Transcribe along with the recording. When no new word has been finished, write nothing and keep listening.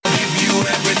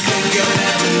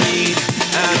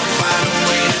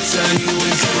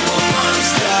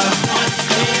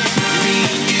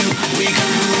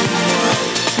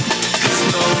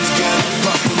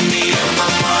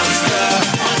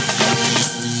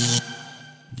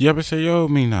Yeoseot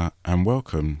Mina, and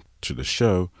welcome to the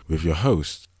show with your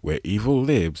host, where evil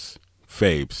lives,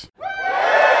 Fabes.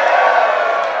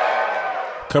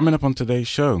 Coming up on today's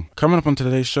show,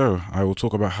 I will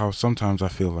talk about how sometimes I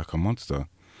feel like a monster.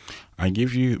 I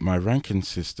give you my ranking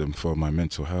system for my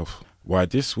mental health, why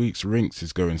this week's Rinks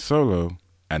is going solo,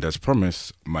 and as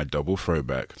promised, my double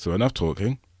throwback. So enough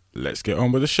talking, let's get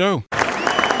on with the show.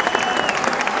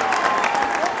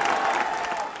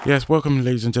 Yes, welcome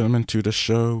ladies and gentlemen to the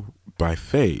show by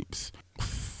Fabes.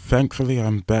 Thankfully,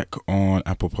 I'm back on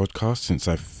Apple Podcasts since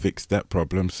I fixed that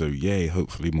problem, so yay,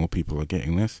 hopefully more people are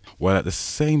getting this. While at the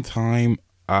same time,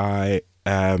 I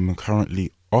am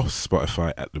currently off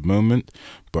Spotify at the moment,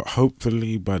 but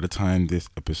hopefully by the time this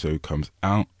episode comes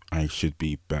out, I should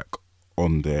be back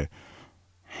on there,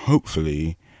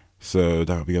 hopefully, so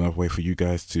that'll be another way for you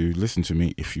guys to listen to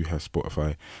me if you have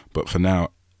Spotify. But for now,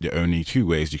 the only two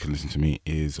ways you can listen to me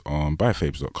is on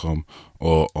byfabes.com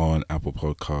or on Apple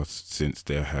Podcasts, since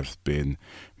there have been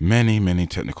many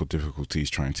technical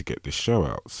difficulties trying to get this show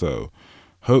out. So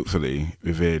hopefully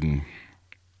within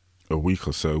a week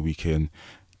or so we can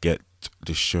get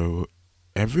the show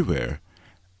everywhere.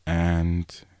 And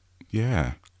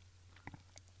yeah,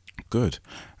 good.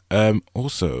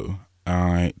 Also,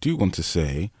 I do want to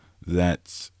say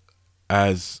that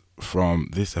as from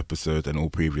this episode and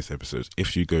all previous episodes,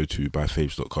 if you go to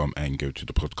byfabes.com and go to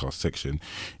the podcast section,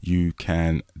 you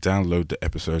can download the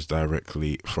episodes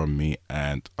directly from me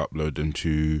and upload them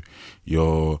to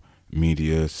your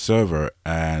media server,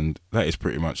 and that is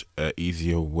pretty much an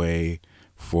easier way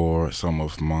for some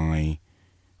of my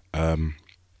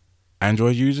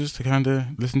Android users to kind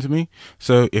of listen to me.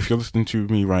 So if you're listening to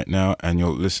me right now and you're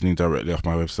listening directly off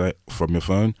my website from your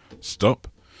phone, stop.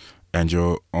 And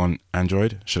you're on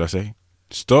Android, should I say,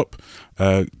 stop.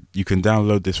 You can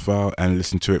download this file and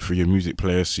listen to it through your music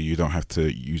player, so you don't have to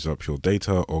use up your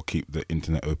data or keep the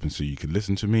internet open so you can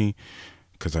listen to me,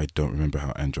 because I don't remember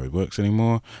how Android works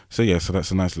anymore. So yeah, so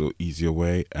that's a nice little easier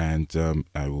way, and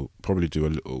I will probably do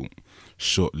a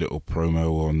short little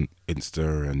promo on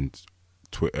Insta and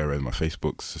Twitter and my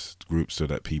Facebook group so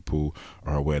that people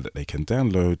are aware that they can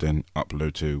download and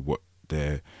upload to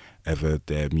whatever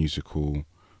their musical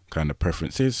kind of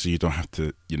preferences, so you don't have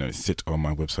to sit on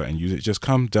my website and use it. Just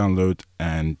come, download,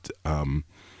 and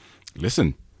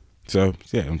listen. So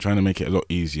yeah, I'm trying to make it a lot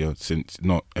easier, since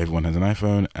not everyone has an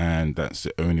iPhone, and that's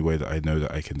the only way that I know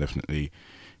that I can definitely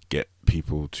get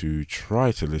people to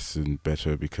try to listen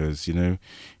better, because it'll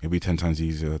be 10 times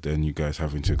easier than you guys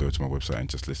having to go to my website and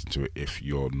just listen to it if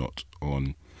you're not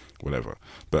on whatever.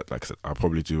 But like I said, I'll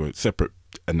probably do a separate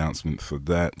announcement for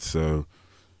that, so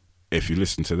if you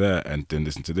listen to that and then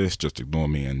listen to this, just ignore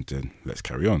me and then let's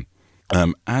carry on.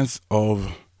 As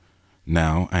of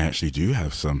now, I actually do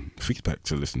have some feedback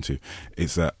to listen to.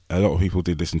 It's that a lot of people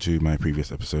did listen to my previous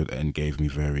episode and gave me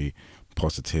very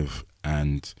positive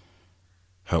and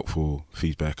helpful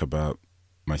feedback about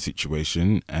my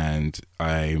situation, and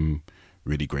I'm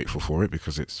really grateful for it,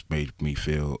 because it's made me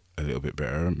feel a little bit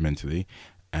better mentally,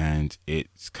 and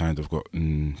it's kind of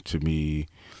gotten to me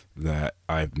that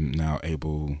I'm now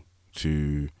able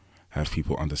to have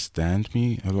people understand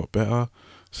me a lot better,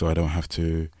 so I don't have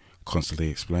to constantly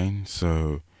explain.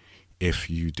 So if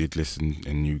you did listen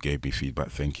and you gave me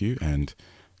feedback, thank you, and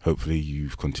hopefully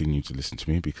you've continued to listen to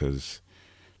me, because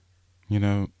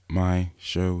my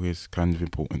show is kind of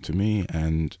important to me,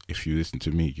 and if you listen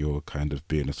to me, you're kind of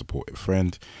being a supportive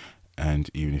friend, and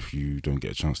even if you don't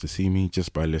get a chance to see me,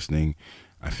 just by listening,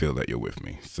 I feel that you're with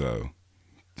me. So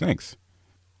thanks.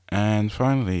 And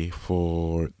finally,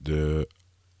 for the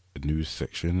news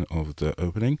section of the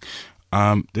opening,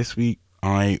 this week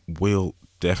I will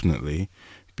definitely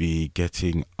be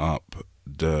getting up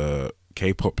the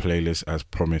K-pop playlist as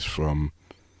promised from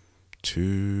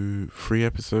 3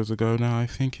 episodes ago now, I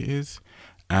think it is.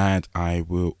 And I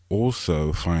will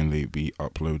also finally be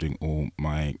uploading all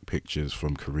my pictures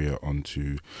from Korea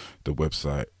onto the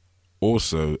website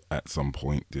also at some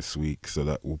point this week. So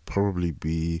that will probably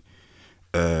be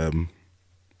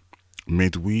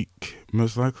midweek,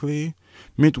 most likely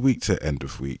midweek to end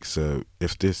of week. So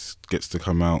if this gets to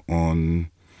come out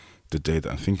on the day that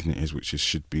I'm thinking it is, which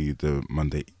should be the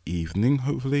Monday evening,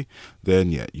 hopefully, then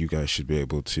yeah, you guys should be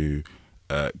able to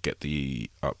get the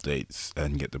updates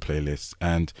and get the playlists.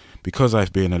 And because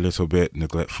I've been a little bit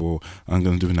neglectful, I'm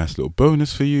going to do a nice little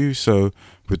bonus for you. So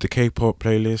with the K-pop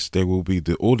playlist, there will be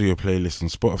the audio playlist on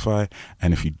Spotify,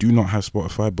 and if you do not have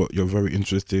Spotify but you're very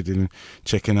interested in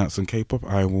checking out some K-pop,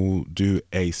 I will do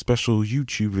a special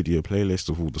YouTube video playlist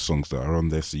of all the songs that are on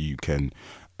there, so you can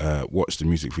watch the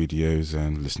music videos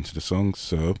and listen to the songs.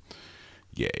 So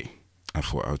yay, I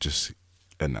thought I'll just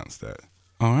announce that.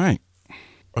 All right.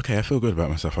 Okay, I feel good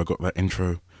about myself. I got that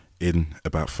intro in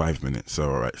about 5 minutes. So,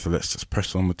 all right. So let's just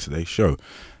press on with today's show.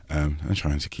 I'm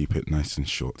trying to keep it nice and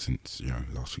short since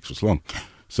last week's was long.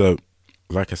 So,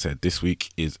 like I said, this week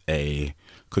is a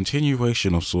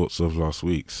continuation of sorts of last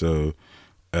week. So,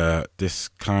 this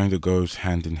kind of goes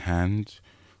hand in hand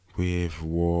with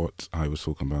what I was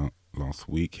talking about last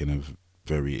week in a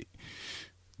very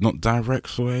not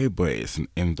direct way, but it's an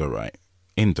indirect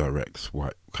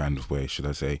what kind of way, should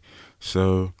I say.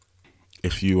 So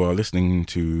if you are listening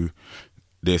to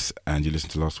this and you listen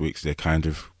to last week's, they're kind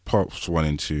of parts one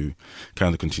and two,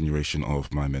 kind of continuation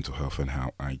of my mental health and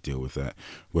how I deal with that.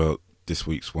 Well, this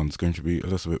week's one's going to be a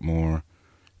little bit more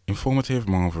informative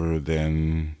rather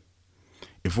than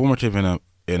informative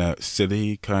in a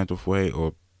silly kind of way,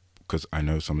 or because I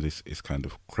know some of this is kind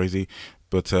of crazy,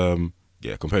 but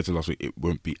yeah, compared to last week, it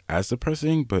won't be as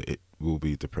depressing, but it will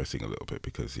be depressing a little bit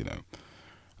because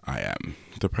I am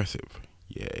depressive.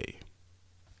 Yay.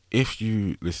 If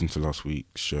you listened to last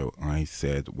week's show, I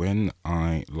said when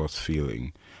I lost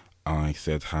feeling, I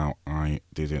said how I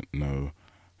didn't know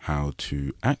how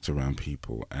to act around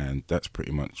people, and that's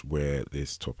pretty much where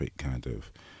this topic kind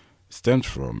of stems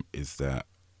from, is that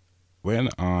when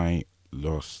I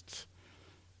lost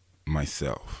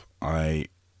myself, I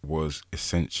was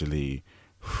essentially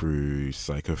through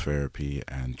psychotherapy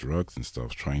and drugs and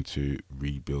stuff trying to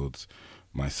rebuild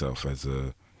myself as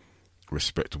a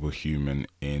respectable human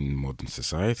in modern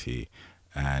society.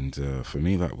 And for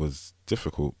me, that was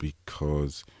difficult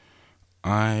because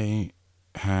I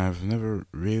have never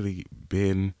really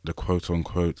been the quote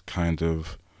unquote kind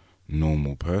of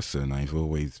normal person. I've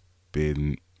always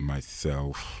been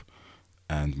myself,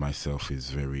 and myself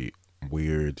is very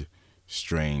weird,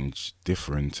 strange,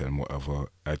 different, and whatever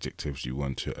adjectives you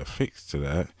want to affix to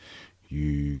that,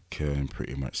 you can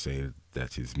pretty much say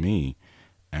that is me.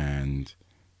 And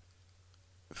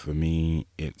for me,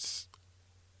 it's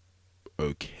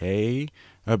okay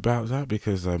about that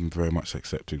because I'm very much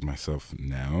accepting myself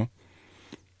now.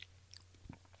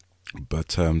 But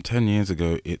 10 years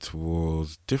ago, it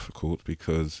was difficult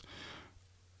because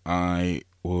I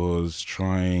was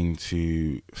trying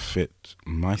to fit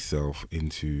myself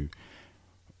into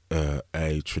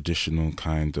a traditional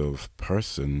kind of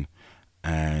person,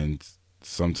 and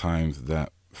sometimes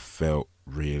that felt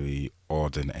really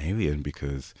odd and alien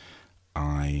because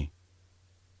I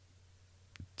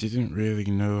didn't really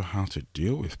know how to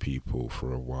deal with people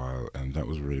for a while, and that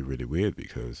was really, really weird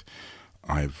because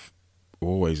I've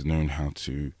always known how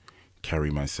to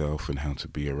carry myself and how to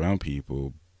be around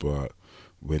people, but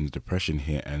when the depression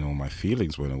hit and all my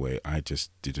feelings went away, I just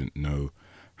didn't know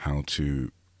how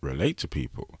to relate to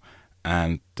people.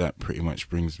 And that pretty much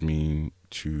brings me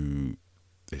to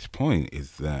this point,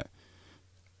 is that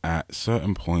at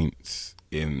certain points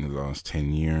in the last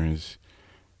 10 years,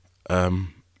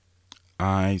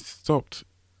 I stopped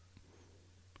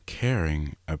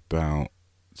caring about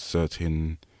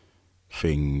certain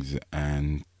things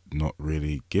and not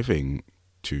really giving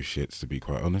two shits, to be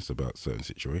quite honest, about certain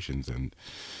situations. And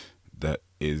that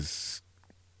is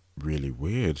really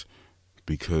weird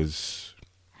because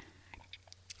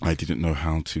I didn't know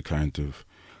how to kind of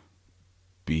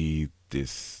be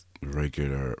this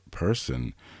regular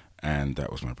person, and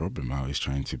that was my problem. I was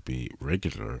trying to be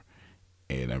regular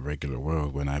in a regular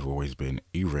world when I've always been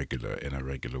irregular in a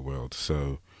regular world.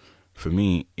 So for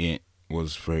me, it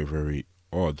was very, very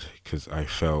odd because I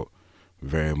felt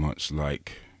very much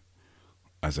like,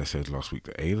 as I said last week,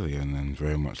 the alien, and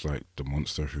very much like the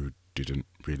monster who didn't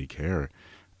really care.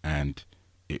 And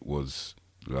it was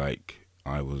like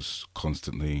I was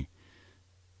constantly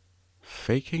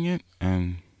faking it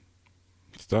and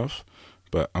stuff.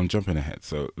 But I'm jumping ahead,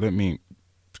 so let me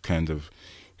kind of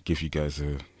give you guys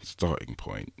a starting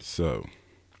point. So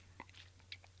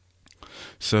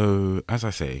as I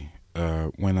say,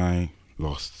 when I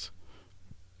lost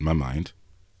my mind,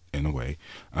 in a way,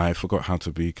 I forgot how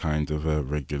to be kind of a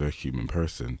regular human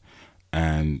person.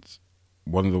 And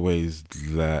one of the ways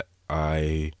that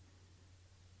I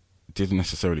didn't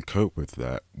necessarily cope with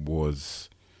that was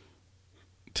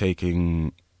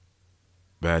taking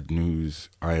bad news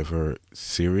either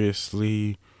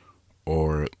seriously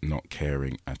or not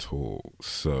caring at all.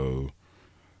 So,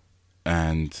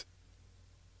 and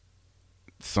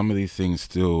some of these things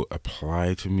still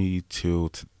apply to me till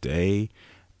today,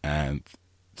 and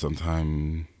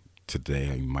sometime today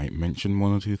I might mention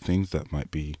one or two things that might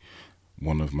be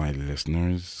one of my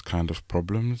listeners' kind of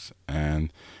problems,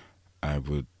 and I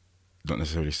would not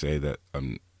necessarily say that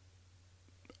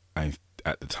I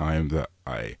at the time that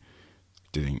I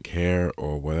didn't care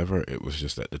or whatever. It was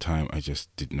just at the time I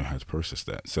just didn't know how to process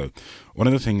that. So one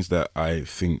of the things that I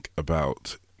think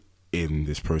about in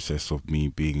this process of me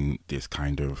being this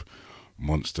kind of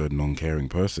monster non-caring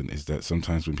person is that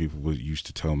sometimes when people were used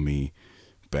to tell me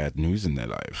bad news in their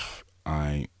life,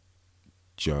 I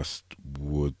just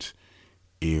would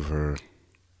either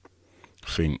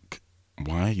think,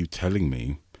 why are you telling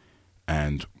me,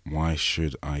 and why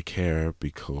should I care,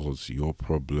 because your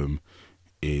problem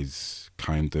is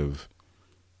kind of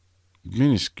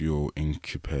minuscule in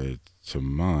compared to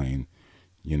mine,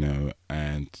 and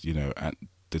at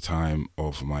the time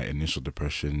of my initial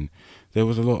depression, there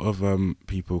was a lot of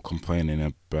people complaining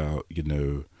about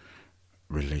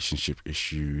relationship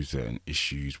issues and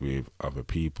issues with other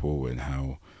people and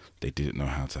how they didn't know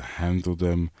how to handle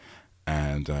them.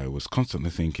 And I was constantly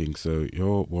thinking, so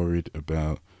you're worried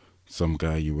about some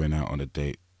guy you went out on a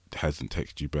date hasn't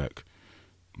texted you back.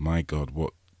 My God,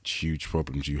 what huge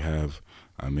problems you have.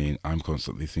 I mean, I'm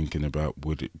constantly thinking about,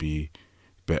 would it be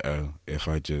better if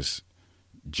I just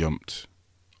jumped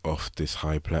off this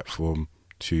high platform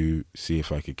to see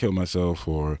if I could kill myself,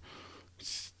 or,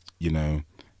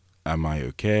 am I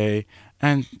okay?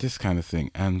 And this kind of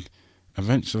thing. And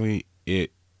eventually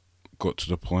it got to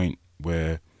the point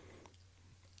where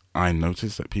I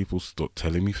noticed that people stopped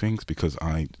telling me things because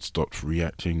I stopped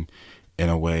reacting in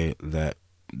a way that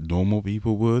normal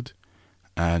people would.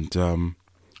 And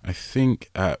I think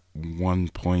at one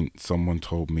point someone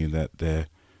told me that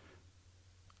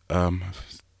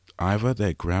either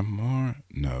their grandma,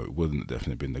 no, it wouldn't have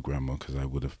definitely been the grandma because I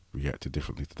would have reacted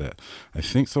differently to that. I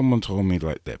think someone told me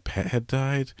like their pet had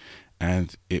died,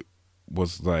 and it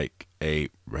was like a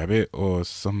rabbit or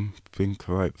something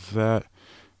like that.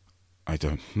 I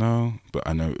don't know, but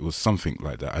I know it was something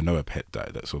like that. I know a pet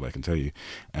died, that's all I can tell you.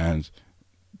 And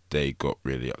they got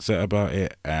really upset about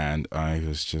it, and I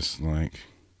was just like,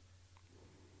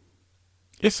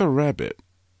 it's a rabbit.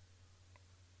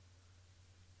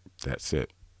 That's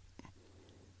it.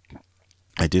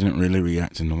 I didn't really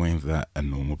react in the way that a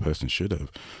normal person should have,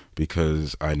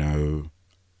 because I know,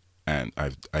 and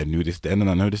I knew this then and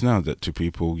I know this now, that to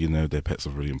people, their pets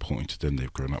are really important to them.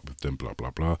 They've grown up with them, blah,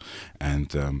 blah, blah.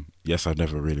 And yes, I've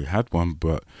never really had one,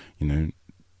 but,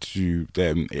 to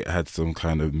them it had some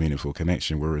kind of meaningful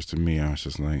connection, whereas to me I was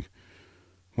just like,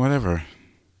 whatever,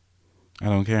 I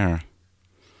don't care.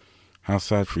 How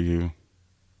sad for you.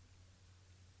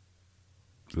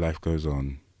 Life goes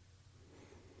on.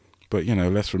 But,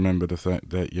 let's remember the fact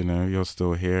that, you're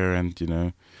still here,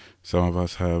 and, some of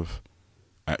us have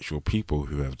actual people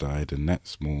who have died, and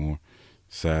that's more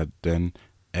sad than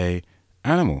a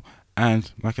animal.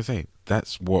 And like I say,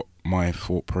 that's what my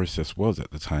thought process was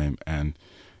at the time, and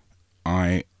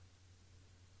I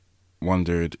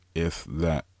wondered if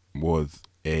that was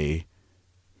a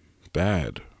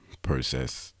bad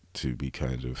process to be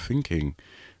kind of thinking,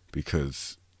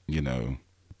 because,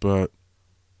 but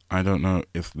I don't know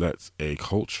if that's a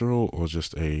cultural or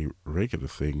just a regular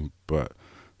thing, but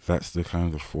that's the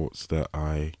kind of thoughts that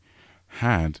I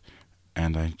had,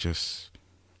 and I just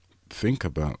think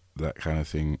about that kind of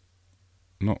thing,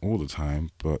 not all the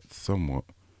time, but somewhat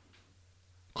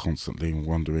constantly,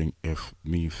 wondering if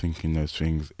me thinking those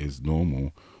things is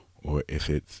normal or if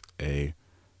it's a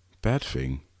bad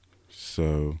thing.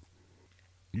 So,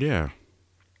 yeah.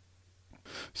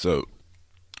 So,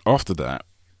 after that,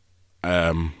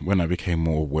 when I became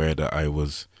more aware that I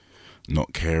was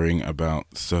not caring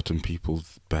about certain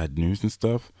people's bad news and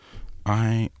stuff,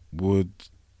 I would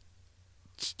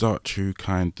start to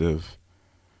kind of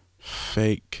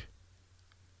fake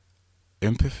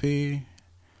empathy.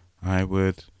 I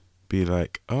would be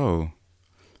like, oh,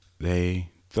 they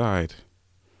died.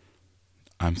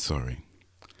 I'm sorry.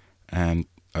 And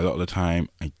a lot of the time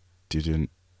I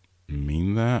didn't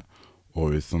mean that,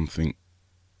 or it's something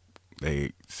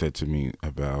they said to me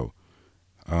about,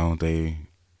 oh, they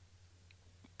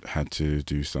had to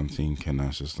do something, and I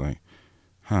was just like,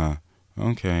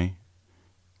 okay,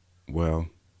 well,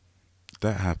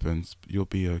 that happens, you'll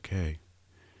be okay,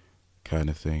 kind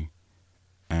of thing.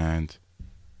 And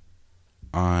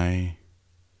I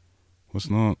was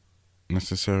not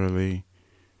necessarily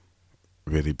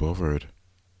really bothered.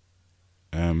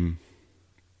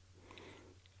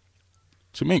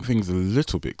 To make things a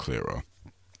little bit clearer,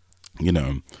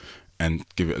 and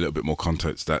give it a little bit more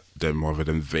context, that then rather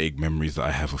than vague memories that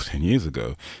I have of 10 years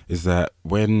ago, is that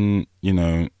when,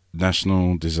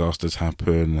 national disasters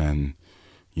happen and,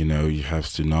 you have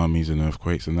tsunamis and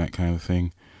earthquakes and that kind of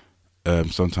thing,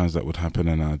 sometimes that would happen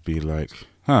and I'd be like,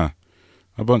 a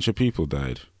bunch of people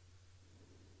died.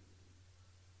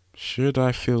 Should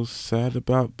I feel sad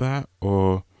about that,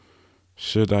 or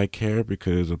should I care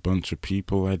because a bunch of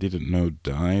people I didn't know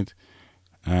died?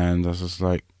 And I was just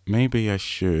like, maybe I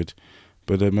should.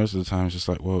 But then most of the time it's just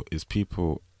like, well, it's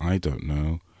people I don't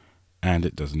know and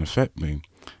it doesn't affect me.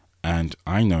 And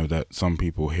I know that some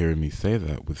people hearing me say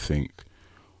that would think,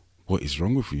 what is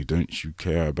wrong with you? Don't you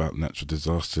care about natural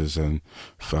disasters and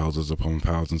thousands upon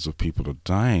thousands of people are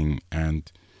dying?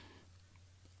 And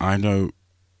I know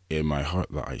in my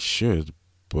heart that I should,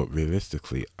 but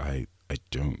realistically, I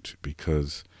don't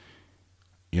because,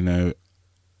 you know,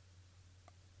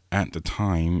 at the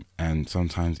time and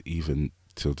sometimes even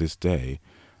till this day,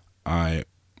 I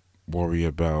worry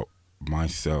about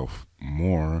myself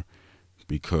more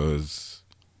because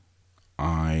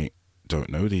I don't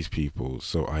know these people.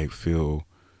 So I feel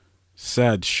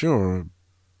sad, sure,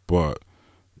 but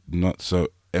not so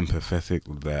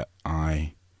empathetic that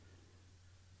I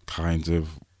kind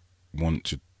of want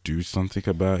to do something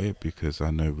about it because I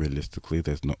know realistically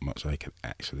there's not much I can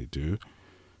actually do.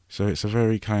 So it's a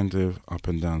very kind of up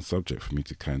and down subject for me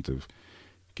to kind of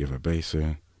give a base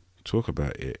and talk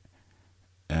about it.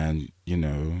 And,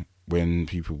 when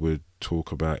people would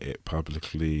talk about it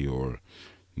publicly or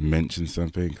mention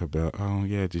something about, oh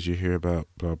yeah, did you hear about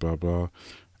blah blah blah?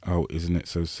 Oh, isn't it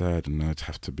so sad? And I'd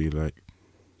have to be like,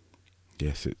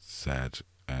 yes, it's sad,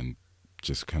 and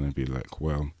just kind of be like,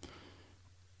 well,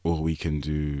 all we can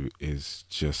do is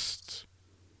just,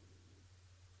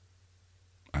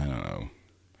 I don't know,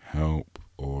 help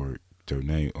or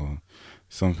donate or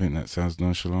something that sounds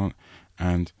nonchalant.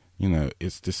 And,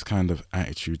 it's this kind of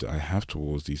attitude that I have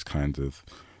towards these kind of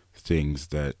things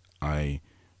that I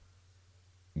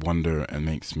wonder and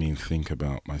makes me think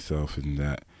about myself in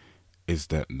that, is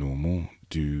that normal?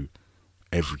 Do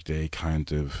everyday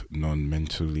kind of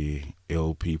non-mentally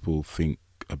ill people think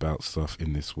about stuff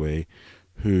in this way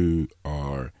who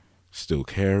are still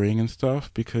caring and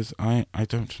stuff? Because I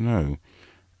don't know.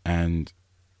 And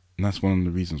that's one of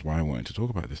the reasons why I wanted to talk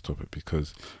about this topic,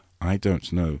 because I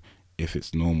don't know if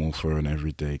it's normal for an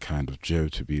everyday kind of Joe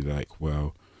to be like,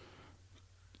 well,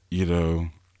 it's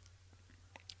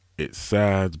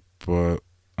sad, but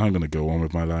I'm going to go on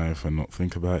with my life and not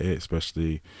think about it,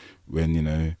 especially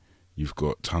when, you've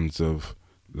got tons of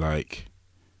like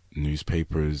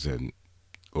newspapers and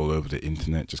all over the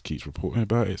internet just keeps reporting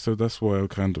about it. So that's why I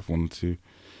kind of wanted to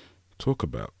talk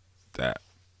about that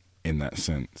in that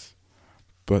sense.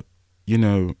 But,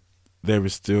 there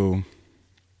is still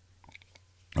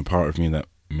a part of me that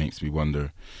makes me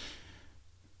wonder,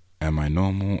 am I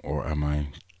normal or am I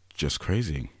just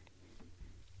crazy?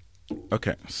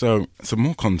 Okay, so some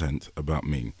more content about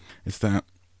me is that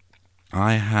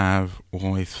I have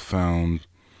always found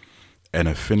an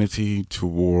affinity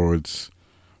towards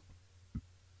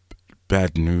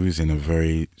bad news in a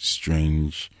very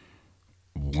strange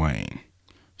way.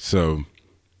 So,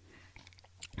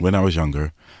 when I was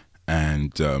younger,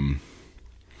 and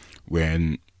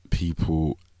when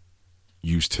people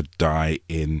used to die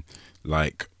in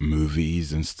like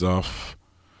movies and stuff,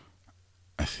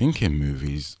 I think in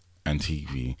movies and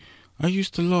TV, I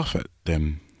used to laugh at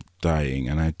them dying,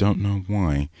 and I don't know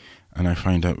why. And I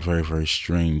find that very, very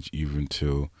strange even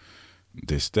till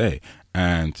this day.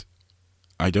 And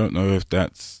I don't know if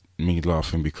that's me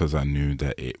laughing because I knew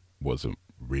that it wasn't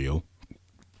real,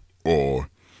 or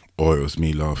it was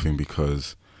me laughing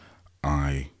because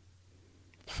I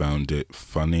found it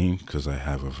funny because I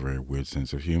have a very weird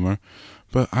sense of humor.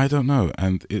 But I don't know.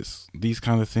 And it's these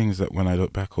kind of things that when I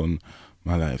look back on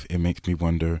my life, it makes me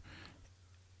wonder,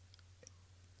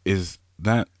 is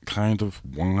that kind of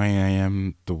why I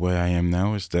am the way I am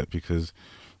now? Is that because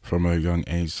from a young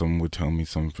age someone would tell me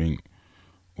something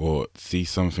or see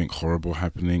something horrible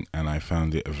happening and I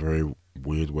found it a very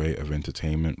weird way of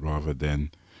entertainment rather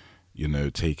than,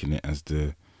 taking it as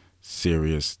the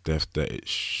serious death that it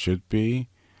should be?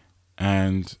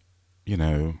 And,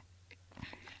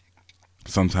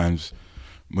 sometimes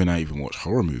when I even watch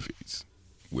horror movies,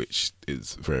 which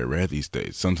is very rare these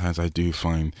days, sometimes I do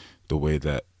find the way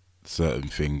that certain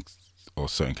things or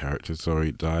certain characters,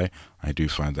 die, I do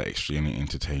find that extremely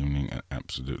entertaining and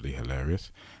absolutely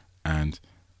hilarious. And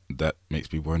that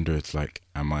makes me wonder, it's like,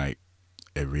 am I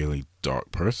a really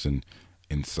dark person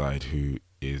inside who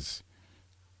is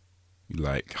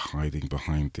like hiding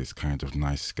behind this kind of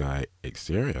nice guy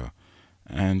exterior?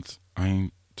 And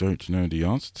I don't know the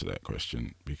answer to that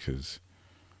question because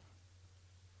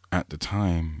at the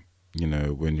time,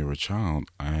 when you're a child,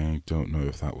 I don't know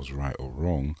if that was right or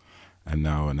wrong. And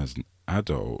now, and as an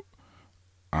adult,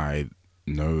 I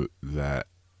know that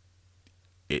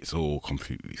it's all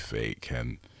completely fake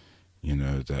and,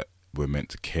 that we're meant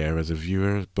to care as a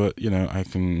viewer, but, I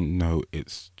can know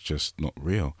it's just not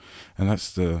real. And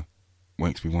that's the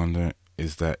makes me wonder,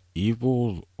 is that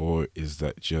evil or is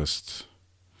that just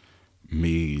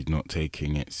me not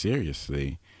taking it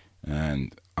seriously?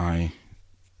 And I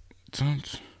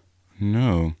don't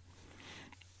know.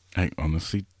 I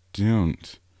honestly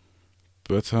don't.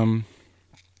 But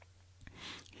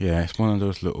yeah, it's one of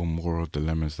those little moral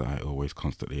dilemmas that I always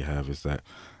constantly have, is that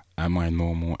am I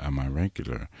normal, am I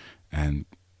regular? And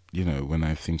when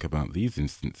I think about these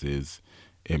instances,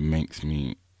 it makes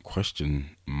me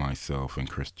question myself and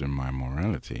question my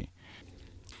morality.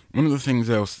 One of the things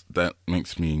else that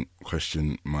makes me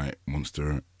question my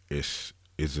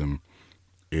monster-ism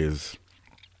is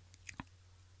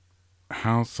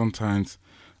how sometimes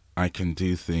I can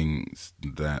do things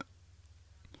that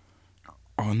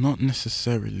are not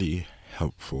necessarily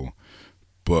helpful,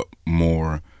 but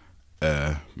more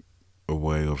uh, a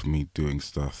way of me doing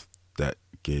stuff that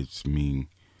gives me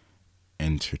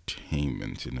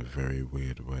entertainment in a very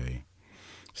weird way.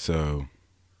 So,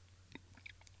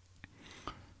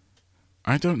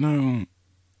 I don't know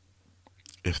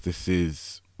if this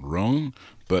is wrong,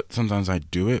 but sometimes I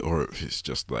do it, or if it's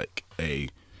just like a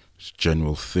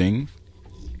general thing.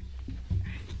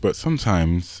 But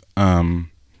sometimes,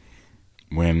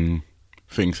 when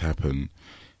things happen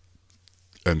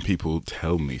and people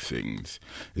tell me things,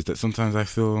 is that sometimes I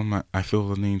feel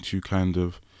the need to kind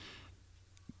of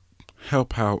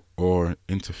help out or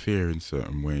interfere in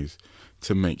certain ways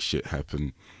to make shit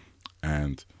happen.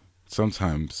 And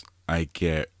sometimes I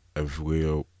get a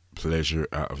real pleasure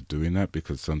out of doing that,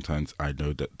 because sometimes I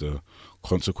know that the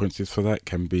consequences for that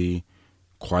can be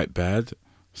quite bad.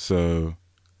 So,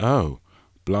 oh,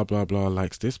 blah blah blah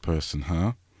likes this person,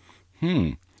 huh?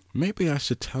 Maybe I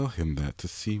should tell him that to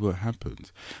see what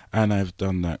happens. And I've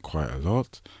done that quite a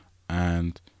lot,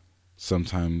 and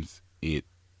sometimes it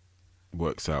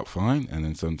works out fine, and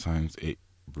then sometimes it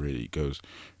really goes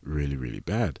really, really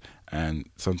bad. And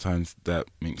sometimes that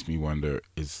makes me wonder,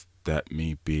 is that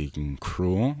me being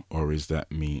cruel, or is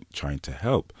that me trying to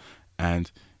help?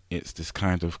 And it's this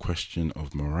kind of question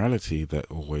of morality that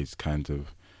always kind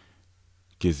of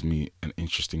gives me an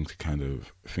interesting to kind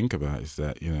of think about, is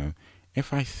that,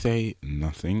 if I say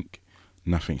nothing,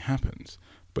 nothing happens.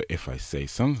 But if I say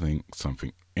something,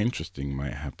 something interesting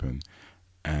might happen,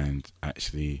 and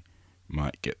actually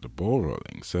might get the ball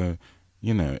rolling. So,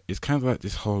 it's kind of like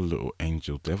this whole little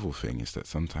angel devil thing, is that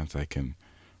sometimes I can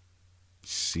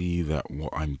see that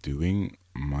what I'm doing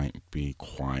might be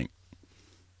quite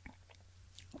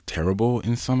terrible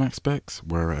in some aspects,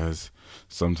 whereas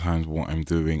sometimes what I'm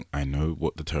doing, I know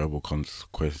what the terrible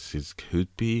consequences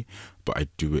could be, but I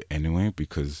do it anyway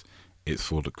because it's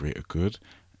for the greater good.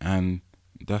 And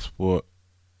that's what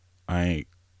I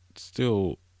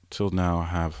still, till now,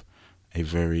 have a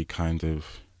very kind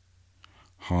of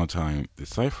hard time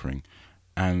deciphering.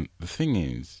 And the thing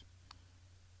is,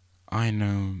 I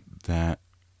know that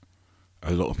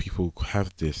a lot of people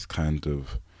have this kind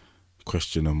of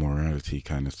question of morality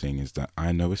kind of thing, is that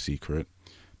I know a secret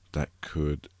that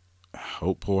could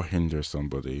help or hinder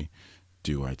somebody.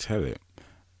 Do I tell it?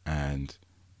 And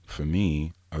for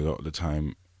me, a lot of the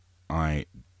time, I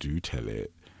do tell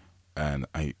it, and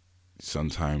I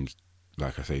sometimes,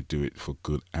 like I say, do it for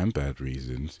good and bad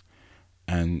reasons.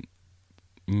 And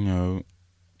you know,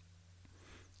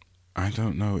 I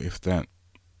don't know if that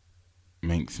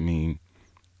makes me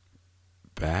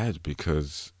bad,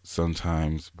 because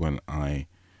sometimes when I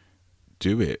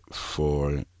do it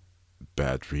for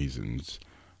bad reasons,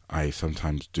 I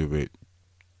sometimes do it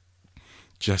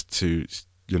just to,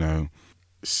 you know,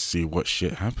 see what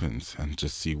shit happens and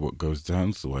just see what goes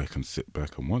down so I can sit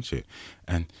back and watch it.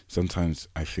 And sometimes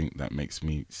I think that makes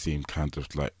me seem kind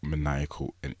of like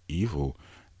maniacal and evil,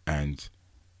 and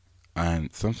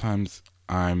sometimes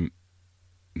I'm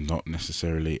not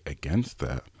necessarily against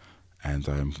that, and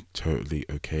I'm totally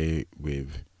okay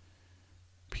with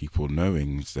people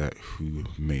knowing that who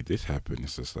made this happen.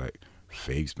 It's just like,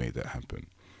 Faves made that happen.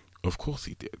 Of course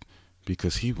he did,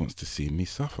 because he wants to see me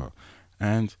suffer.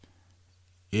 And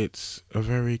it's a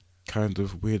very kind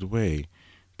of weird way,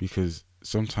 because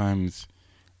sometimes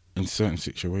in certain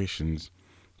situations,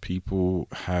 people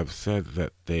have said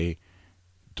that they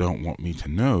don't want me to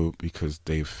know because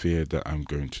they fear that I'm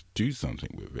going to do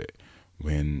something with it,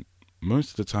 when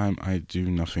most of the time I do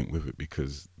nothing with it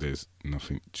because there's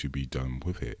nothing to be done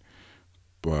with it.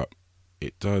 But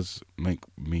it does make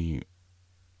me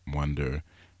wonder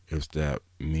if that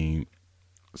me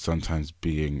sometimes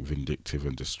being vindictive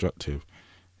and destructive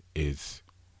is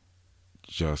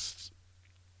just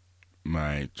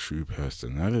my true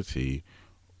personality,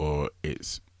 or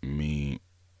it's me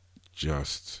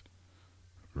just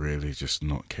really just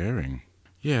not caring.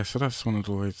 yeah, so that's one of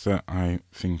the ways that I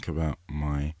think about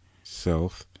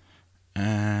myself.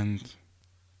 And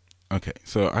okay,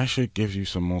 so I should give you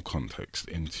some more context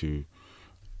into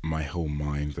my whole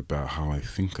mind about how I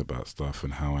think about stuff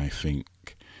and how I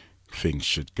think things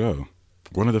should go.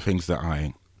 One of the things that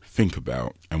I think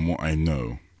about and what I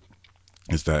know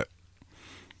is that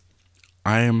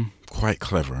I am quite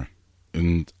clever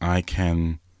and I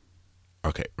can.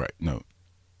 Okay, right, no,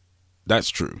 that's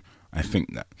true. I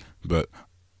think that. But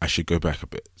I should go back a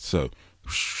bit. So,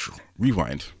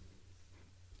 rewind.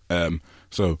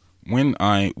 So, when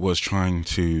I was trying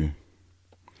to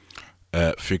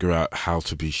figure out how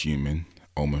to be human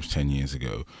almost 10 years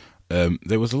ago,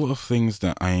 there was a lot of things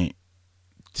that I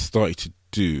started to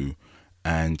do,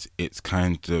 and it's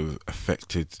kind of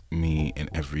affected me in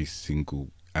every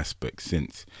single aspect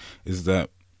since. Is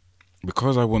that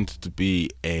because I wanted to be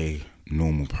a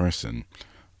normal person,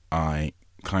 I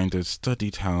kind of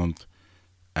studied how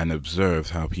and observed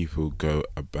how people go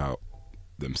about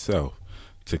themselves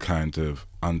to kind of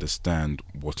understand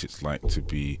what it's like to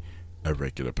be a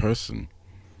regular person.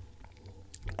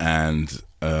 And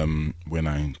when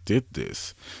I did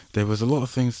this, there was a lot of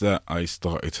things that I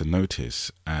started to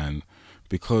notice, and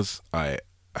because I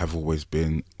have always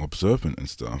been observant and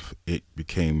stuff, it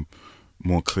became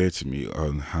more clear to me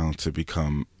on how to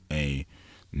become a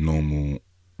normal,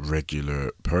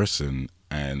 regular person.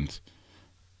 And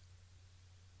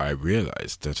I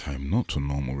realized that I'm not a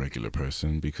normal, regular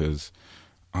person because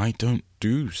I don't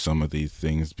do some of these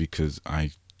things because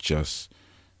I just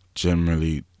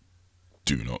generally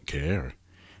do not care.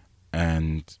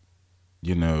 And,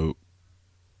 you know,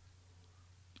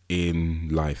 in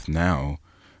life now,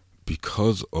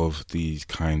 because of these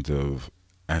kind of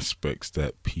aspects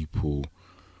that people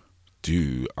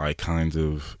do, I kind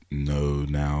of know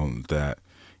now that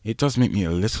it does make me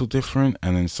a little different.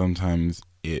 And then sometimes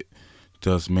it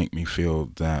does make me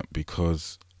feel that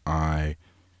because I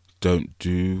don't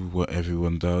do what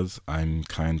everyone does, I'm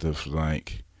kind of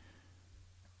like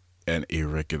an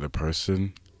irregular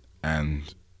person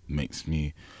and makes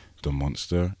me the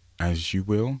monster, as you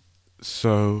will.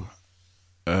 So,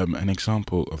 an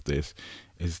example of this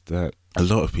is that a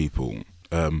lot of people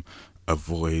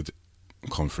avoid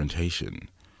confrontation,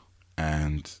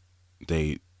 and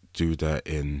they do that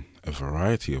in a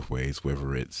variety of ways,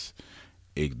 whether it's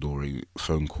ignoring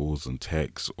phone calls and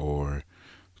texts or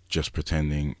just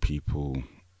pretending people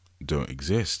don't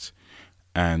exist.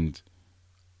 And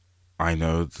I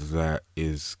know that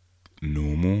is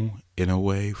normal in a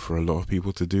way for a lot of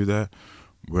people to do that.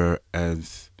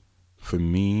 Whereas for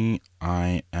me,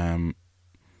 I am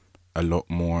a lot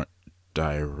more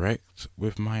direct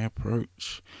with my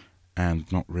approach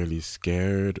and not really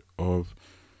scared of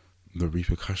the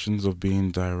repercussions of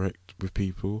being direct with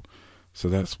people. So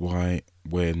that's why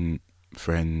when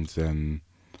friends and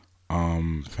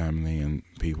family and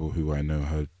people who I know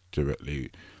have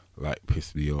directly like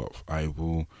piss me off, I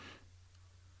will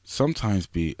sometimes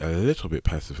be a little bit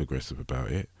passive aggressive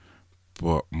about it,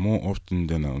 but more often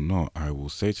than not, I will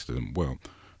say to them, well,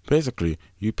 basically,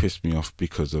 you pissed me off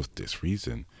because of this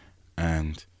reason.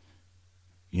 And,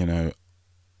 you know,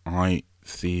 I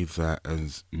see that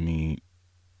as me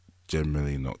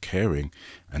generally not caring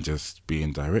and just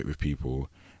being direct with people.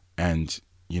 And,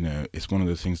 you know, it's one of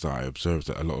the things that I observe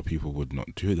that a lot of people would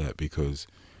not do that because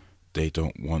they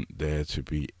don't want there to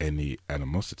be any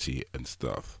animosity and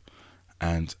stuff.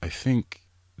 And I think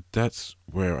that's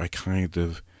where I kind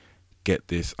of get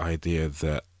this idea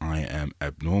that I am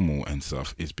abnormal and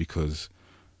stuff, is because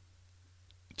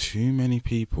too many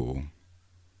people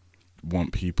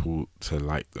want people to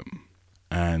like them.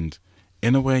 And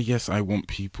in a way, yes, I want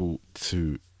people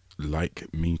to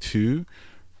like me too,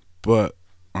 but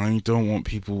I don't want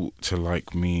people to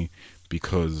like me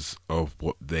because of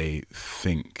what they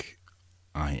think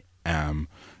I am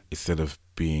instead of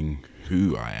being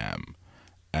who I am.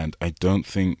 And I don't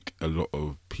think a lot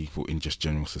of people in just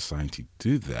general society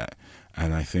do that.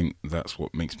 And I think that's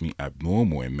what makes me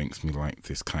abnormal. It makes me like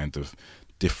this kind of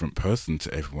different person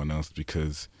to everyone else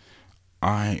because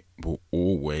I will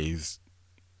always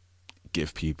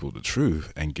give people the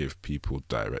truth and give people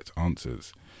direct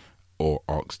answers or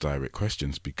ask direct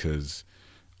questions because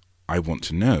I want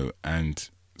to know. And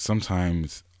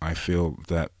sometimes I feel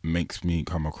that makes me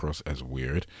come across as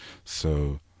weird.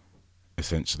 So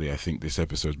essentially, I think this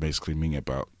episode is basically me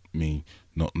about me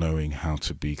not knowing how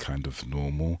to be kind of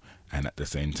normal and at the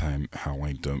same time how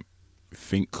I don't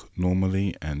think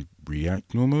normally and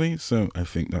react normally. So I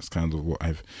think that's kind of what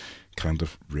I've kind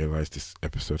of realized this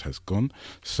episode has gone.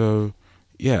 So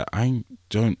yeah, I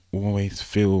don't always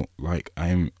feel like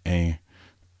I'm a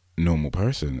normal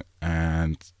person,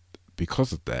 and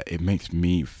because of that, it makes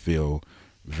me feel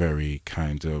very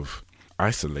kind of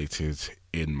isolated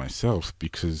in myself,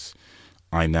 because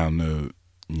I now know,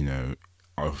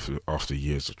 after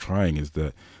years of trying, is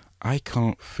that I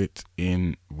can't fit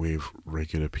in with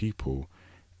regular people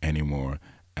anymore.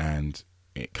 And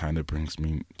it kind of brings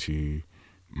me to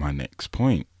my next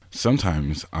point.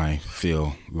 Sometimes I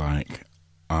feel like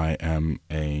I am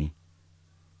a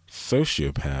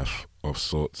sociopath of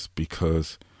sorts,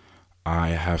 because I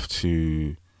have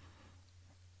to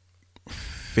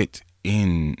fit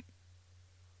in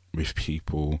with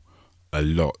people a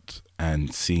lot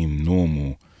and seem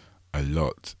normal a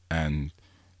lot. And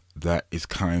that is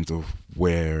kind of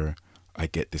where I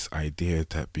get this idea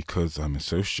that because I'm a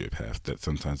sociopath, that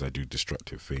sometimes I do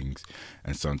destructive things,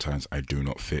 and sometimes I do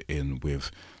not fit in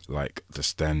with like the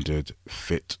standard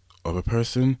fit of a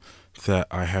person, that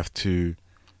I have to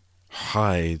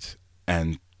hide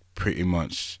and pretty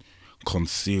much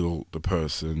conceal the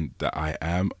person that I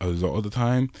am a lot of the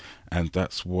time. And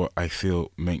that's what I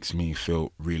feel makes me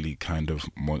feel really kind of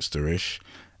monsterish,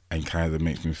 and kind of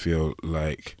makes me feel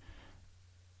like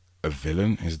a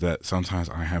villain, is that sometimes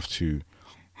I have to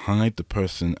hide the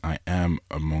person I am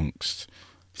amongst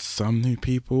some new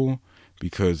people,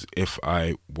 because if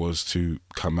I was to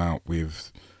come out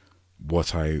with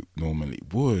what I normally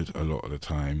would a lot of the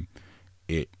time,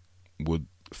 it would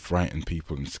frighten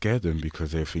people and scare them,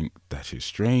 because they think that is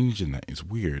strange and that is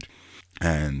weird.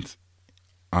 And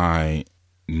I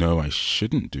know I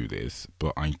shouldn't do this,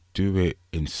 but I do it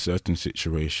in certain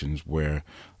situations where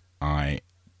I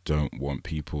don't want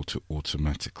people to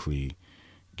automatically,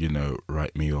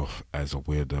 write me off as a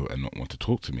weirdo and not want to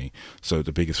talk to me. So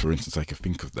the biggest, for instance, I can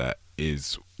think of that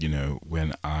is,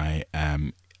 when I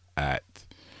am at,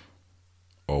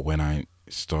 or when I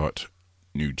start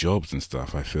new jobs and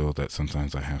stuff, I feel that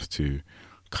sometimes I have to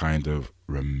kind of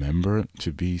remember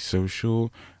to be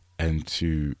social, and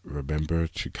to remember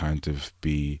to kind of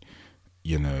be,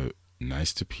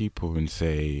 nice to people and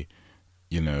say,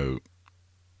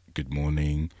 good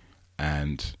morning,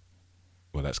 and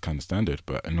well, that's kind of standard,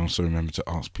 and also remember to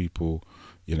ask people,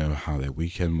 how their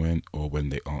weekend went, or when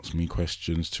they ask me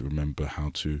questions, to remember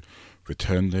how to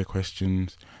return their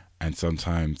questions. And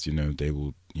sometimes, they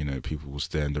will, people will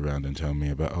stand around and tell me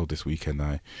about, oh, this weekend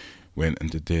I went and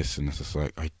did this, and it's just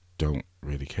like, I don't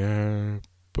really care,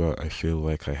 but I feel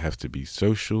like I have to be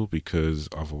social, because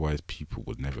otherwise people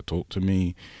would never talk to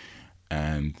me.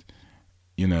 And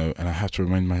and I have to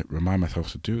remind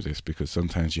myself to do this, because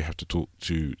sometimes you have to talk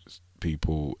to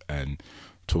people and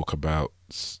talk about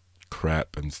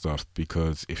crap and stuff,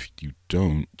 because if you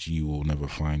don't, you will never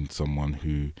find someone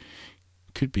who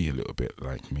could be a little bit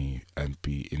like me and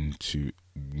be into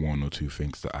one or two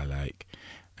things that I like.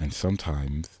 And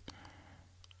sometimes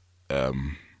I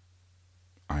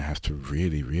have to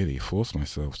really, really force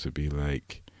myself to be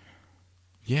like,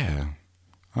 yeah,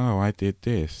 oh, I did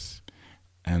this,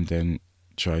 and then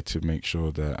try to make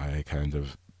sure that I kind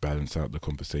of balance out the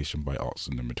conversation by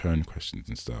asking them return questions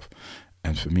and stuff.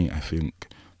 And for me, I think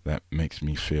that makes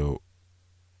me feel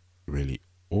really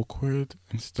awkward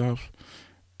and stuff.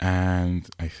 And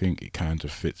I think it kind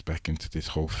of fits back into this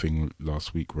whole thing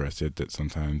last week where I said that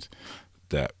sometimes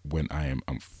that when I'm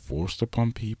forced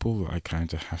upon people, I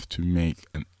kind of have to make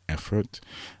an effort.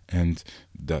 And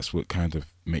that's what kind of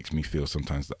makes me feel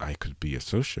sometimes that I could be a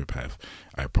sociopath.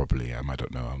 I probably am. I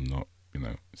don't know. I'm not,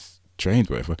 trained,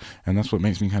 whatever. And that's what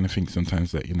makes me kind of think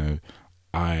sometimes that,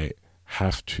 I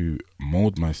have to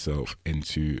mold myself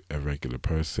into a regular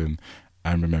person,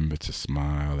 and remember to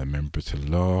smile, and remember to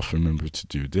laugh, remember to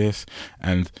do this.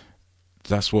 And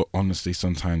that's what honestly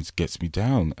sometimes gets me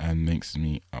down and makes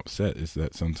me upset, is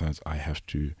that sometimes I have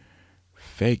to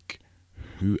fake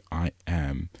who I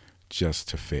am just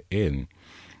to fit in.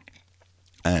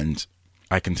 And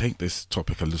I can take this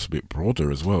topic a little bit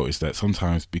broader as well, is that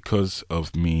sometimes because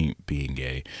of me being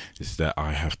gay, is that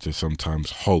I have to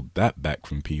sometimes hold that back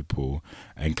from people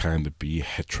and kind of be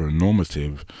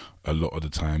heteronormative a lot of the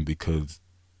time, because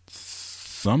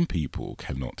some people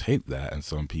cannot take that, and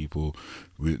some people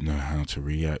wouldn't know how to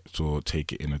react or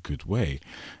take it in a good way.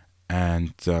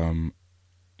 And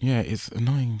it's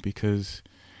annoying, because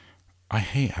I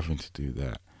hate having to do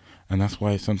that. And that's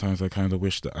why sometimes I kind of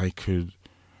wish that I could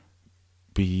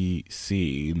be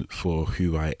seen for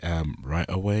who I am right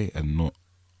away and not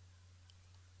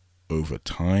over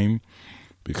time,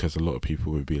 because a lot of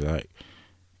people would be like,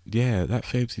 yeah, that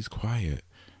Fabes, he's quiet,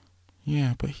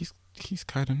 yeah, but he's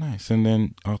kind of nice. And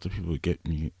then after people get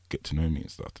to know me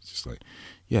and stuff, it's just like,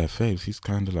 yeah, Fabes, he's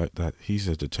kind of like that, he's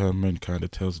a determined, kind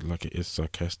of tells it like it is,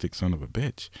 sarcastic son of a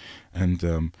bitch.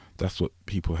 And that's what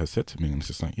people have said to me, and it's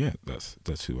just like, yeah,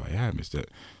 that's who I am, is that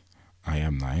I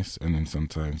am nice, and then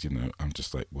sometimes, I'm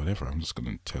just like, whatever, I'm just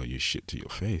gonna tell you shit to your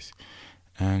face.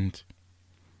 And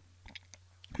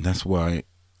that's why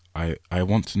I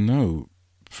want to know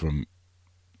from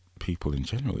people in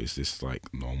general, is this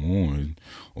like normal,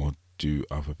 or do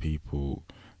other people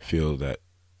feel that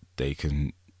they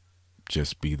can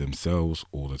just be themselves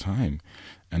all the time?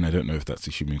 And I don't know if that's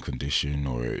a human condition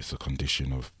or it's a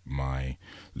condition of my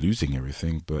losing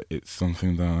everything, but it's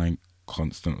something that I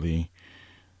constantly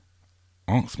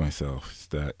ask myself, is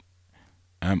that,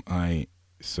 am I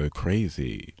so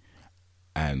crazy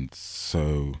and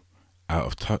so out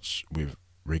of touch with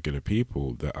regular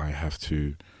people that I have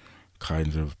to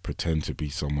kind of pretend to be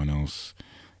someone else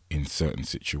in certain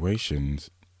situations?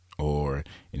 Or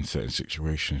in certain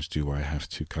situations, do I have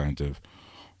to kind of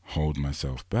hold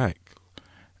myself back?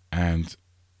 And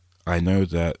I know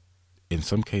that in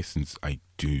some cases I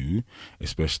do,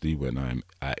 especially when I'm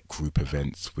at group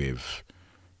events with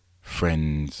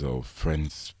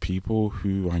people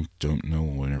who I don't know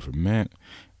or never met.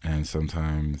 And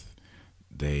sometimes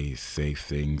they say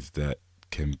things that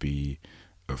can be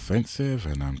offensive,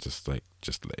 and I'm just like,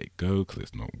 just let it go because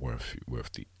it's not worth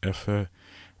the effort.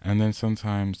 And then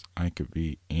sometimes I could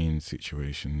be in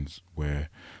situations where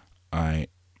I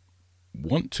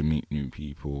want to meet new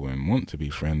people and want to be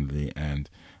friendly, and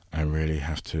I really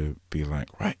have to be like,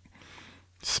 right,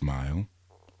 smile,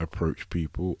 approach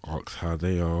people, ask how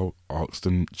they are, ask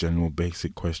them general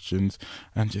basic questions,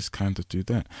 and just kind of do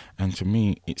that. And to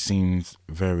me, it seems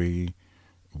very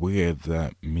weird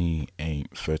that me, a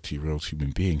 30-year-old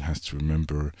human being, has to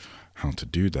remember how to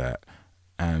do that.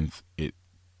 And it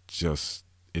just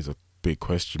is a big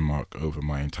question mark over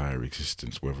my entire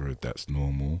existence, whether that's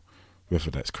normal,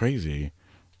 whether that's crazy,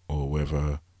 or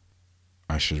whether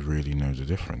I should really know the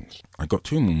difference. I got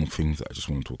two more things that I just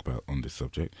want to talk about on this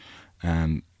subject,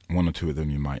 and one or two of them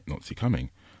you might not see coming.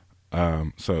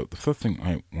 So the first thing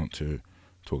I want to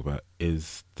talk about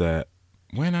is that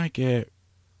when I get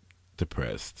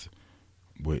depressed,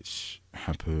 which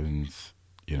happens,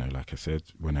 like I said,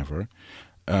 whenever,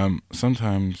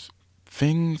 sometimes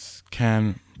things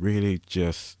can really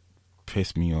just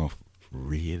piss me off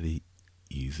really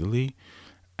easily,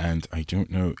 and I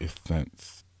don't know if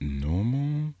that's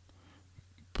normal,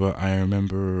 but I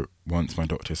remember once my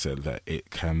doctor said that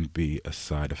it can be a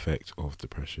side effect of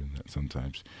depression, that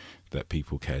sometimes that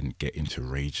people can get into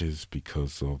rages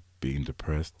because of being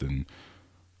depressed and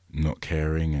not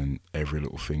caring, and every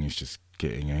little thing is just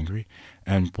getting angry.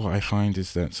 And what I find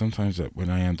is that sometimes that when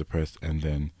I am depressed and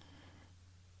then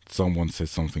someone says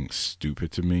something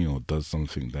stupid to me or does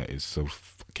something that is so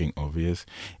fucking obvious,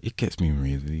 it gets me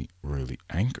really, really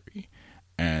angry.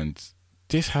 And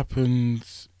this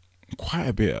happens quite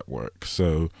a bit at work.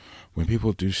 So when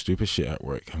people do stupid shit at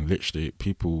work, and literally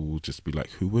people will just be like,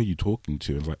 who are you talking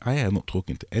to? And like, I am not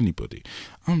talking to anybody.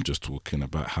 I'm just talking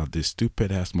about how this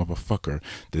stupid ass motherfucker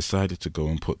decided to go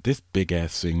and put this big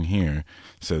ass thing here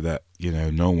so that,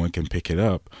 no one can pick it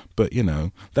up. But,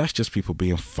 that's just people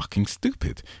being fucking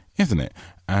stupid, isn't it?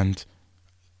 And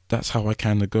that's how I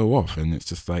kind of go off. And it's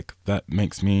just like, that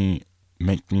makes me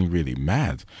really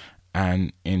mad.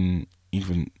 And in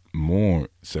even more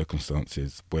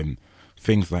circumstances, when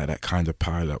things like that kind of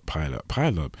pile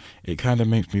up, it kind of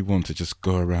makes me want to just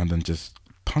go around and just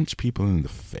punch people in the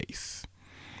face.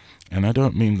 And I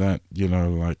don't mean that,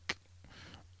 like,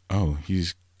 oh,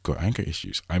 he's got anger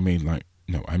issues. I mean, like,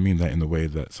 no, I mean that in the way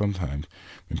that sometimes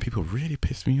when people really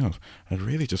piss me off, I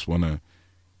really just want to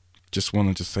just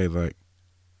say, like,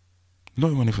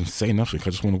 not even say nothing. I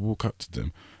just want to walk up to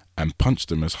them and punch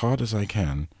them as hard as I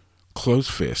can, closed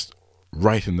fist,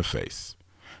 right in the face.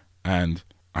 And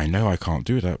I know I can't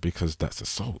do that because that's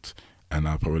assault, and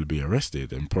I'll probably be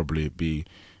arrested and probably be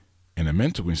in a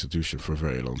mental institution for a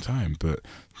very long time. But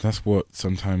that's what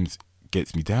sometimes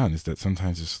gets me down, is that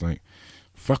sometimes it's like,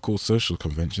 fuck all social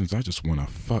conventions, I just want to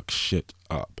fuck shit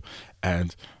up.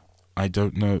 And I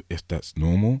don't know if that's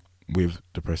normal with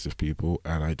depressive people,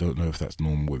 and I don't know if that's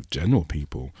normal with general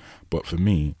people, but for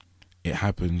me, it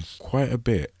happens quite a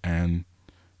bit, and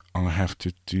I have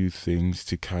to do things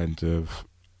to kind of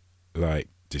like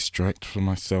distract from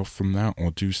myself from that,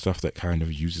 or do stuff that kind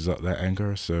of uses up that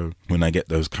anger. So when I get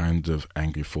those kind of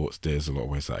angry thoughts, there's a lot of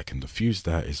ways that I can diffuse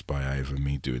that, is by either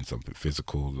me doing something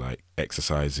physical like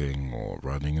exercising or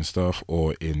running and stuff,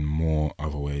 or in more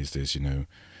other ways, there's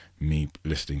me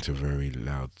listening to very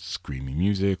loud screamy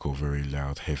music or very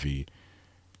loud heavy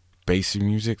bassy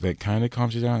music that kind of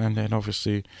calms you down. And then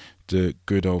obviously the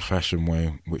good old fashioned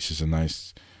way, which is a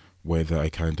nice way that I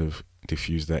kind of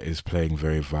diffuse that, is playing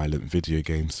very violent video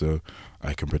games so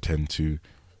I can pretend to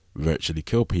virtually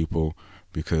kill people,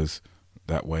 because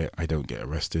that way I don't get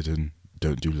arrested and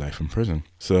don't do life in prison.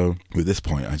 So with this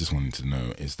point, I just wanted to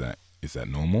know, is that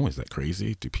normal? Is that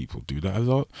crazy? Do people do that a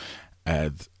lot?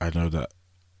 And I know that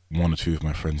one or two of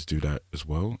my friends do that as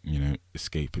well,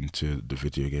 escape into the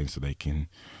video game so they can,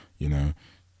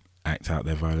 act out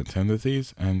their violent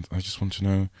tendencies. And I just want to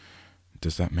know,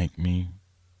 does that make me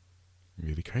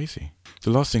really crazy?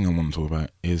 The last thing I want to talk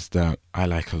about is that I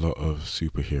like a lot of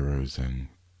superheroes and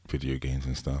video games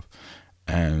and stuff.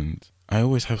 And I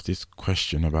always have this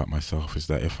question about myself, is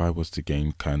that if I was to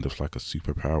gain kind of like a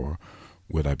superpower,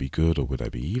 would I be good or would I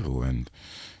be evil? And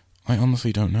I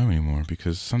honestly don't know anymore,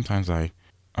 because sometimes I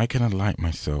can align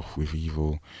myself with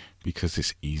evil because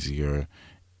it's easier,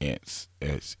 it's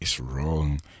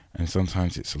wrong, and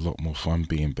sometimes it's a lot more fun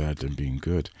being bad than being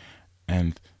good.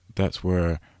 And that's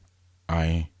where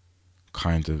I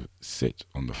kind of sit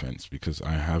on the fence, because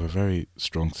I have a very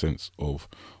strong sense of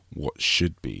what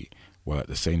should be, while at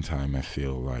the same time I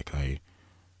feel like I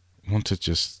want to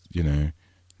just,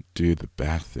 do the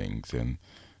bad things. And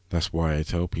that's why I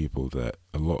tell people that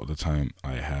a lot of the time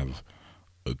I have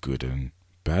a good and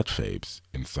bad phase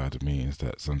inside of me, is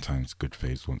that sometimes good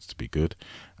phase wants to be good,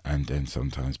 and then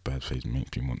sometimes bad phase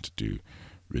makes me want to do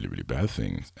really, really bad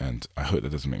things. And I hope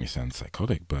that doesn't make me sound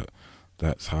psychotic, but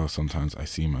that's how sometimes I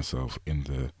see myself in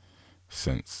the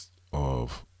sense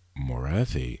of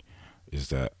morality, is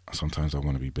that sometimes I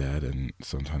want to be bad and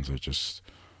sometimes I just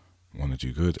want to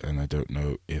do good. And I don't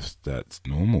know if that's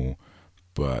normal,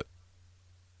 but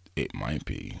it might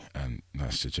be, and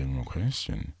that's the general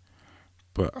question.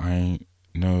 But I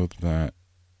know that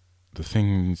the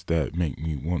things that make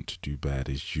me want to do bad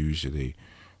is usually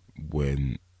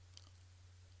when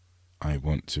I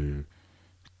want to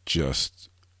just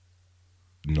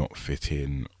not fit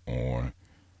in, or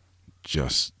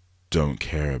just don't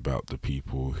care about the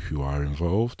people who are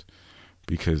involved.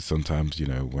 Because sometimes,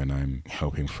 when I'm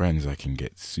helping friends, I can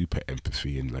get super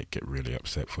empathy and like get really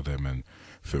upset for them and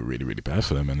feel really, really bad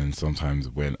for them. And then sometimes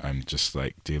when I'm just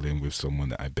like dealing with someone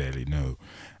that I barely know,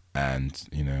 and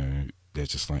they're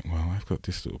just like, well, I've got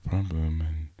this little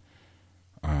problem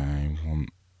and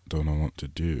don't know what to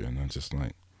do, and I'm just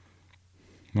like,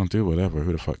 I'll do whatever,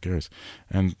 who the fuck cares?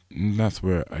 And that's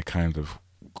where I kind of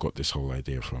got this whole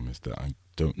idea from, is that I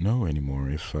don't know anymore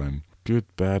if I'm good,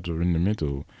 bad, or in the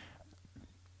middle.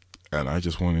 And I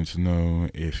just wanted to know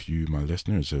if you, my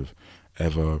listeners, have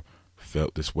ever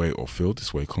felt this way or feel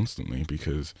this way constantly,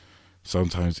 because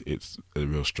sometimes it's a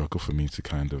real struggle for me to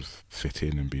kind of fit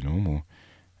in and be normal.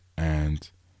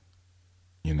 And,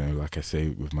 like I say,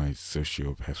 with my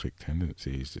sociopathic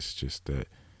tendencies, it's just that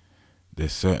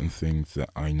there's certain things that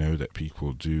I know that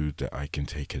people do that I can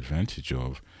take advantage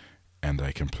of, and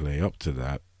I can play up to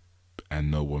that,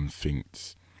 and no one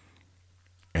thinks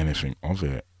anything of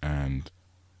it. And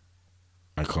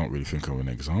I can't really think of an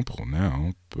example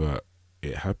now, but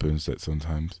it happens that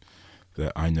sometimes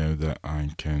that I know that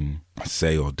I can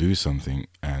say or do something,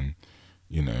 and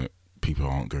people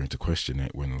aren't going to question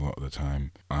it, when a lot of the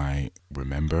time I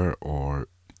remember or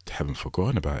haven't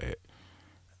forgotten about it.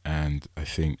 And I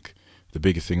think the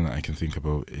biggest thing that I can think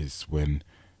about is when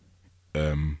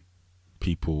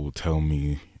people tell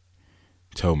me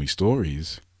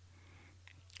stories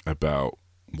about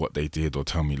what they did, or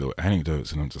tell me little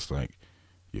anecdotes, and I'm just like,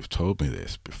 you've told me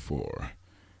this before.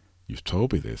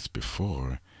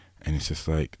 And it's just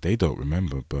like, they don't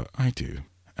remember, but I do.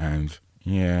 And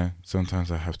yeah,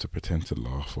 sometimes I have to pretend to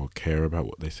laugh or care about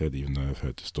what they said, even though I've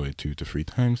heard the story 2 to 3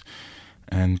 times.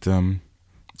 And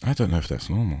I don't know if that's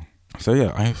normal. So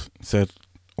yeah, I've said,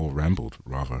 or rambled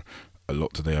rather, a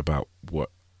lot today about what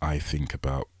I think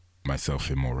about myself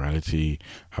in morality,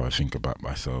 how I think about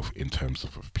myself in terms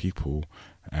of people,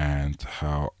 and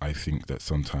how I think that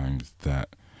sometimes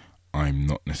that I'm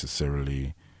not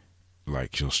necessarily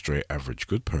like your straight average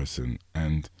good person.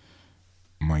 And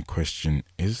my question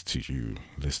is to you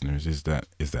listeners, is that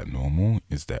normal?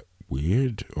 Is that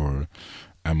weird? Or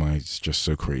am I just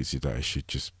so crazy that I should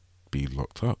just be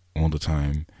locked up all the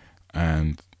time?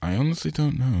 And I honestly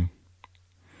don't know,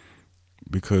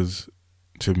 because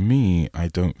to me, I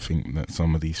don't think that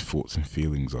some of these thoughts and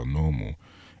feelings are normal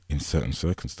in certain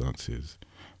circumstances.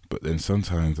 But then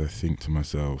sometimes I think to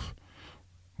myself,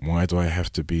 why do I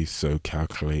have to be so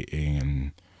calculating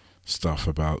and stuff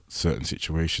about certain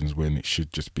situations, when it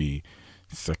should just be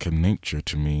second nature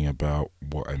to me about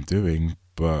what I'm doing?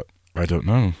 But I don't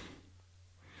know.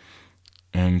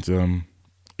 And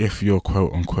if you're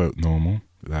quote unquote normal,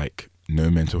 like no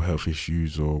mental health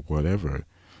issues or whatever,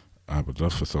 I would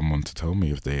love for someone to tell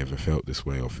me if they ever felt this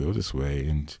way or feel this way,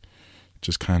 and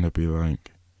just kind of be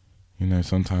like,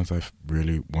 sometimes I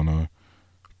really want to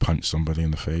punch somebody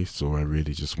in the face, or I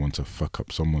really just want to fuck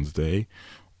up someone's day,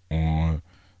 or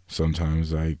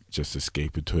sometimes I just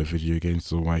escape into a video game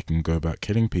so I can go about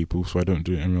killing people so I don't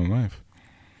do it in real life.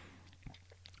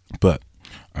 But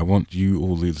I want you,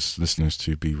 all these listeners,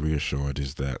 to be reassured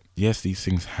is that, yes, these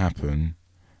things happen,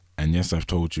 and yes, I've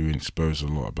told you and exposed a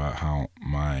lot about how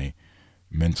my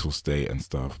mental state and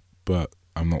stuff, but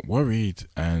I'm not worried,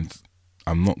 and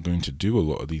I'm not going to do a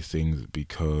lot of these things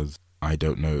because I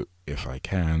don't know if I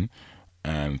can,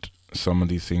 and some of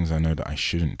these things I know that I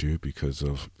shouldn't do because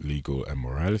of legal and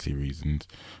morality reasons.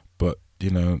 But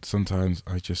sometimes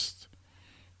I just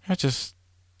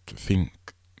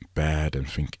think bad and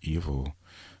think evil,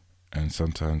 and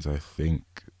sometimes I think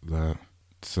that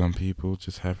some people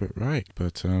just have it right.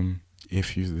 But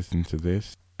if you listen to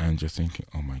this and you're thinking,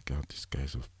 oh my god, this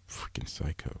guy's a freaking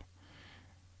psycho,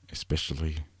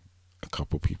 especially a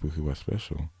couple people who are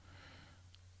special,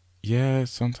 yeah,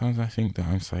 sometimes I think that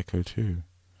I'm psycho too.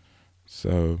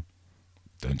 So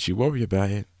don't you worry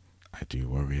about it. I do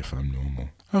worry if I'm normal.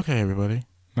 Okay, everybody,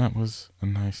 that was a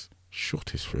nice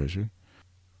shortish version.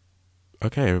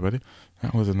 Okay, everybody,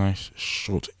 that was a nice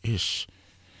short-ish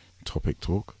topic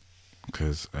talk,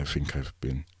 because I think I've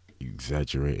been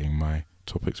exaggerating my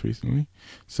topics recently.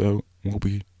 So we'll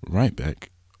be right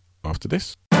back after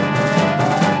this.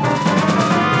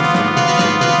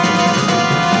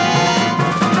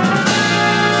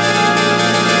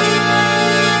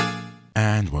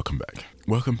 And welcome back.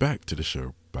 Welcome back to the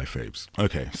show by Fabes.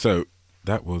 Okay, so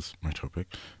that was my topic.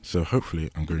 So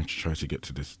hopefully I'm going to try to get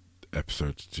to this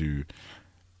episode to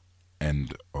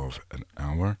end of an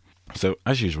hour. So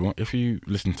as usual, if you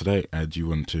listen today and you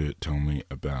want to tell me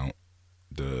about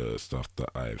the stuff that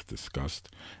I've discussed,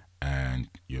 and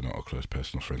you're not a close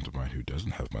personal friend of mine who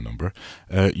doesn't have my number,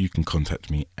 you can contact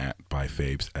me at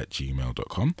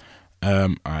byfabes@gmail.com.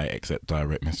 I accept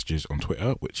direct messages on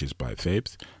Twitter, which is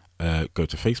byfabes. Go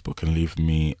to Facebook and leave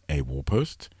me a wall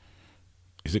post.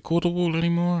 Is it called a wall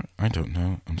anymore? I don't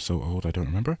know. I'm so old, I don't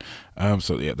remember.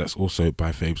 So yeah, that's also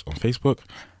byfabes on Facebook.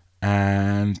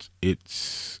 And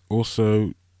it's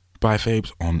also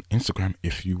byfabes on Instagram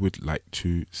if you would like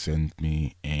to send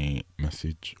me a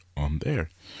message on there.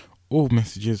 All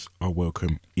messages are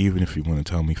welcome, even if you want to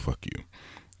tell me fuck you,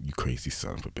 you crazy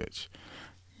son of a bitch.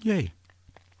 Yay.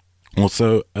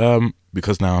 Also,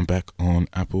 because now I'm back on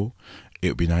Apple, it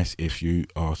would be nice if you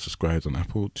are subscribed on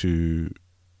Apple to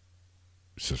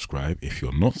subscribe if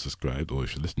you're not subscribed, or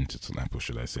if you're listening to it on Apple,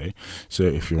 should I say. So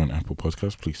if you're on Apple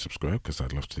Podcasts, please subscribe, because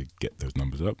I'd love to get those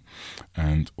numbers up.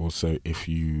 And also, if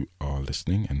you are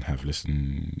listening and have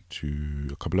listened to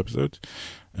a couple episodes,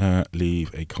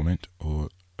 leave a comment or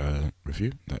a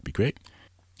review. That'd be great.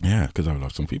 Yeah, because I would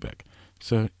love some feedback.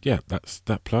 So yeah, that's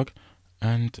that plug.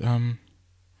 And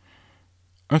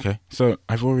okay, so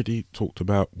I've already talked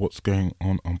about what's going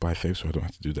on ByFabe, so I don't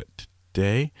have to do that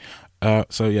today.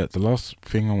 So yeah, the last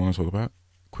thing I want to talk about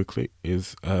quickly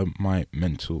is my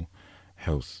mental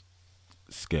health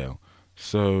scale.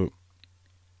 So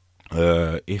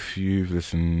if you've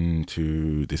listened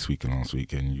to this week and last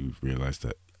week and you've realized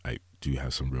that I do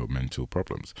have some real mental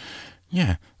problems,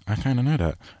 yeah, I kind of know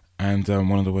that. And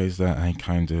one of the ways that I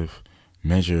kind of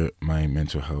measure my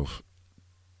mental health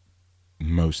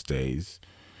most days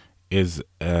is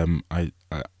I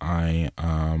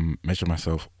measure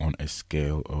myself on a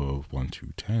scale of 1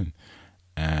 to 10,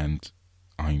 and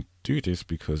I do this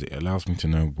because it allows me to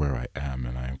know where I am,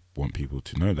 and I want people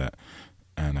to know that.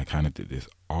 And I kind of did this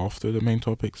after the main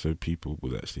topic, so people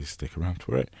would actually stick around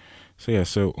for it. So yeah,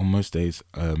 so on most days,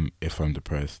 if I'm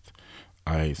depressed,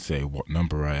 I say what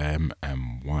number I am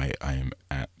and why I am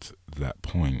at that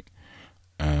point.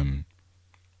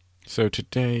 So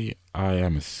today I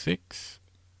am a 6.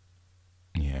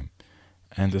 Yeah,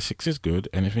 and the 6 is good.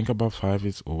 Anything above 5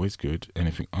 is always good.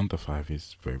 Anything under 5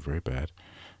 is very, very bad.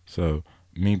 So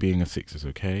me being a 6 is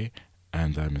okay,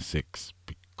 and I'm a 6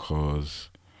 because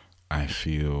I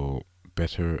feel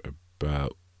better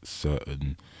about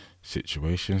certain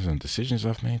situations and decisions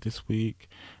I've made this week,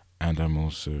 and I'm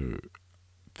also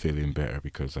feeling better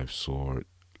because I've saw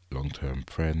long-term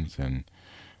friends and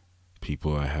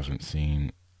people I haven't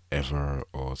seen ever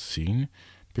or seen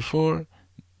before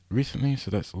recently, so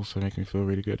that's also making me feel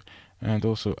really good. And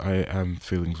also I am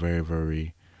feeling very,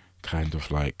 very kind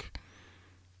of like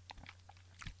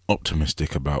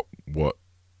optimistic about what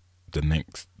the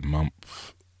next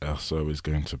month or so is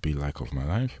going to be like of my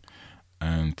life,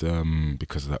 and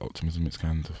because of that optimism, it's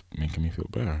kind of making me feel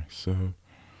better. So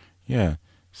yeah,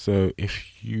 so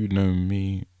if you know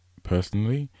me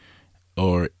personally,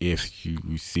 or if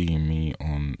you see me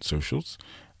on socials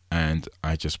and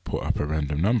I just put up a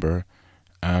random number,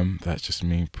 that's just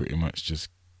me pretty much just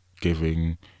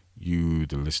giving you,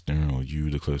 the listener, or you,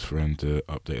 the close friend, the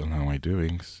update on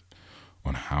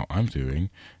how I'm doing.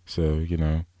 So,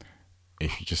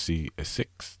 if you just see a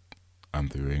 6, I'm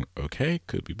doing okay,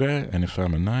 could be better. And if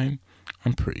I'm a 9,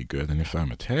 I'm pretty good. And if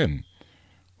I'm a 10,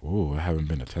 I haven't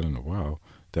been a 10 in a while,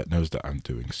 that knows that I'm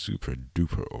doing super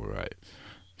duper alright.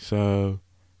 So,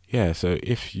 yeah, so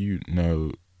if you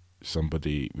know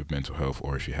somebody with mental health,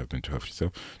 or if you have mental health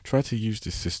yourself, try to use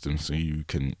this system so you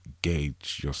can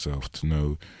gauge yourself to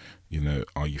know,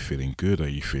 are you feeling good, are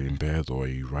you feeling bad, or are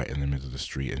you right in the middle of the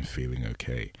street and feeling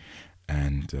okay?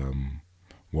 And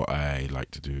what I like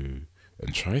to do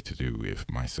and try to do with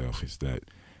myself is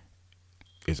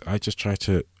I just try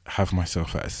to have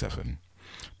myself at a 7,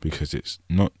 because it's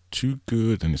not too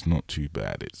good and it's not too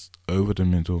bad. It's over the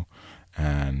middle,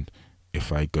 and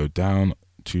if I go down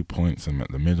 2 points, I'm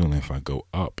at the middle, and if I go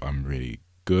up, I'm really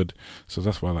good. So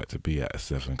that's why I like to be at a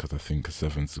 7, because I think a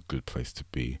 7's a good place to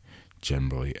be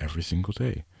generally every single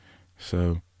day.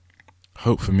 So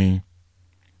hope for me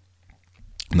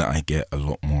that I get a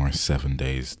lot more 7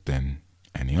 days than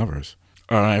any others.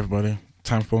 Alright, everybody,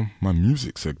 time for my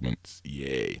music segments.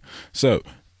 Yay. So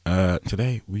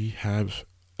today we have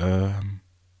our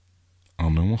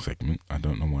normal segment. I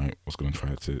don't know why I was going to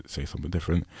try to say something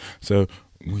different. So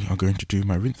we are going to do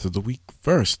my rinse of the week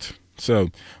first. So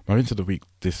my rinse of the week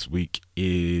this week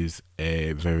is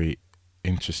a very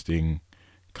interesting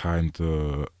kind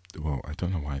of, well, I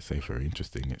don't know why I say very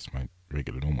interesting. It's my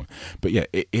regular normal. But yeah,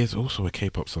 it is also a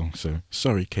K-pop song. So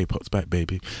sorry, K-pop's back,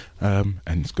 baby. And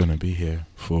it's going to be here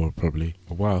for probably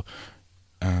a while.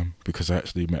 Because I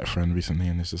actually met a friend recently,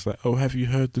 and it's just like, oh, have you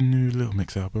heard the new Little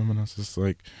Mix album? And I was just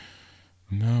like,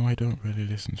 no, I don't really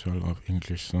listen to a lot of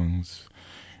English songs.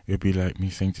 It'd be like me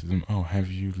saying to them, oh, have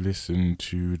you listened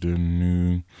to the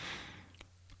new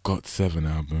GOT7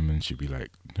 album? And she'd be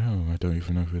like, no, I don't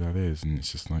even know who that is. And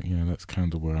it's just like, that's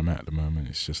kind of where I'm at the moment.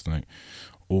 It's just like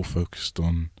all focused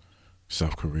on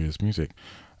South Korea's music.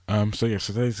 So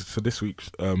this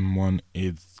week's one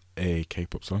is a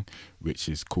K-pop song, which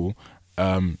is cool.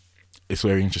 It's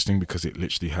very interesting because it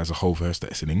literally has a whole verse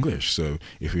that's in English. So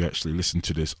if you actually listen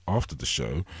to this after the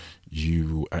show, you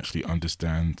will actually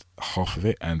understand half of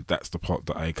it. And that's the part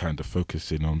that I kind of focus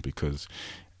in on, because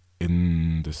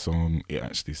in the song, it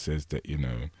actually says that,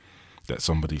 that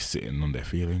somebody's sitting on their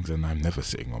feelings, and I'm never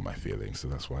sitting on my feelings. So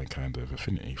that's why I kind of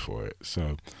affinity for it.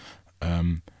 So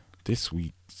this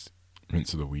week's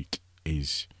rinse of the week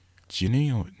is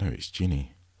Genie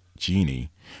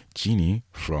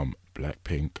from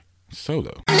Blackpink,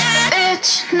 Solo.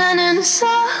 Bitch, 나는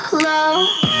solo.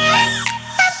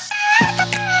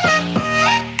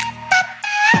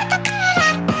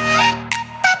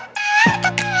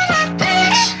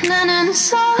 Bitch, 나는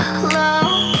solo.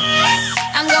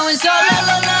 I'm going solo,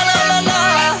 la la la la la.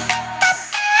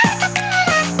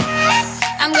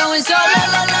 I'm going solo,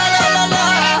 la la la la la.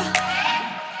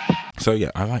 So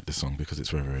yeah, I like the song because it's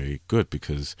very, very good,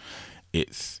 because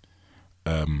it's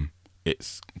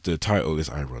the title is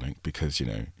ironic because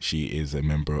she is a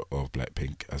member of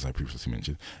Blackpink, as I previously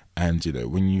mentioned, and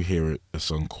when you hear a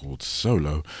song called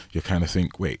Solo, you kind of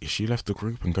think, wait, is she left the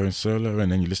group and going solo?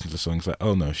 And then you listen to the song, it's like,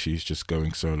 oh no, she's just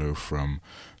going solo from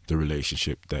the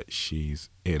relationship that she's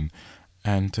in.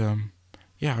 And I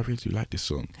really do like this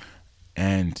song,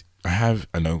 and I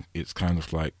know it's kind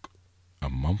of like a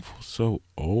month or so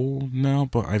old now,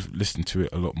 but I've listened to it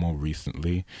a lot more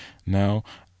recently now,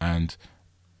 and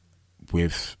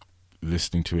with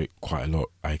listening to it quite a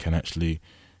lot, I can actually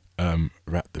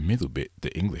rap the middle bit,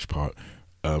 the English part,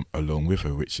 along with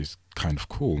her, which is kind of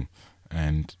cool.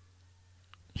 And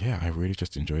yeah, I really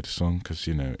just enjoyed the song because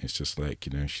it's just like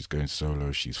she's going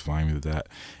solo, she's fine with that,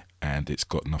 and it's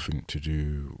got nothing to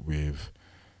do with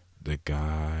the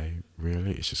guy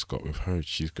really. It's just got with her.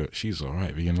 She's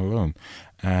alright being alone,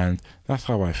 and that's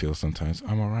how I feel sometimes.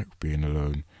 I'm alright being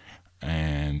alone,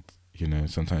 and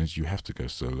sometimes you have to go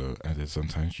solo, and then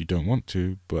sometimes you don't want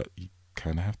to, but you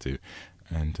kind of have to.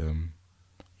 And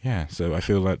so I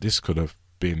feel like this could have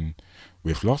been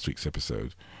with last week's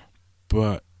episode,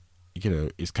 but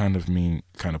it's kind of me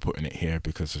kind of putting it here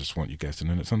because I just want you guys to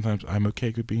know that sometimes I'm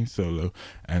okay with being solo,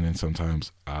 and then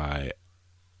sometimes I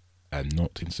am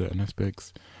not in certain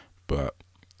aspects. But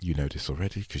you know this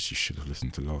already because you should have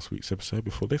listened to last week's episode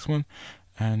before this one.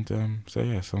 And so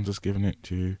I'm just giving it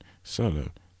to Solo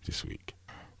this week.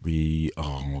 We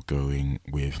are going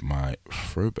with my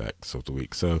throwbacks of the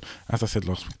week. So as I said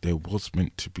last week, there was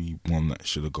meant to be one that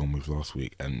should have gone with last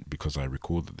week, and because I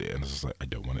recorded it and I was just like, I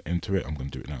don't want to enter it, I'm going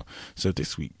to do it now. So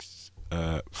this week's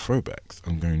throwbacks,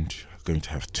 I'm going to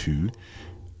have 2,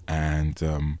 and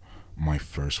my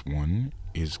first one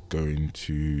is going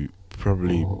to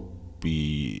probably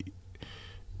be.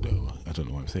 No, I don't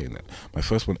know why I'm saying that. My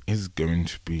first one is going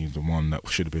to be the one that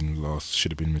should have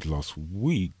been mid last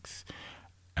week's,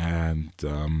 and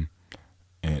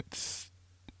it's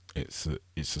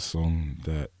a song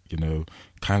that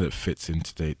kind of fits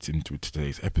into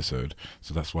today's episode.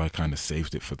 So that's why I kind of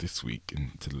saved it for this week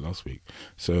into the last week.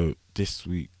 So this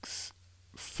week's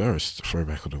first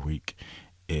throwback of the week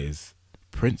is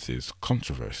Prince's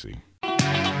Controversy.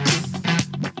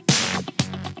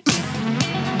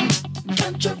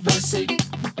 Controversy. Do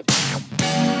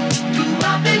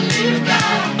I believe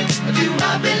God? Do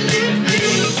I believe me?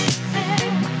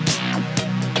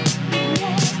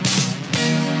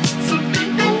 Some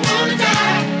people wanna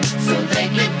die so they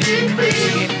can be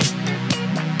free.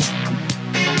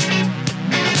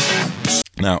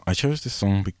 Now, I chose this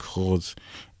song because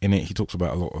in it he talks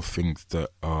about a lot of things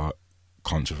that are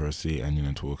controversy,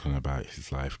 and talking about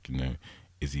his life.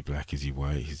 Is he black? Is he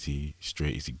white? Is he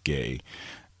straight? Is he gay?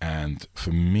 And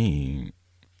for me,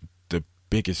 the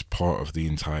biggest part of the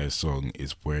entire song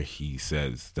is where he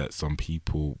says that some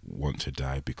people want to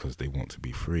die because they want to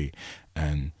be free.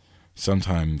 And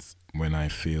sometimes when I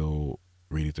feel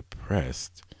really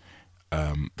depressed,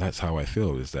 that's how I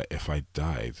feel, is that if I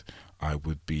died, I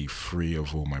would be free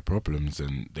of all my problems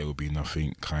and there would be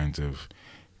nothing kind of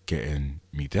getting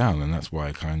me down. And that's why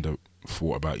I kind of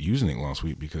thought about using it last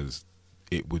week, because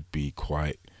it would be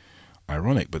quite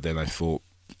ironic. But then I thought,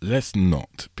 let's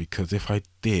not, because if I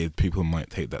did, people might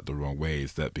take that the wrong way.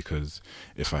 Is that because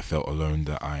if I felt alone,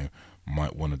 that I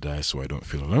might want to die so I don't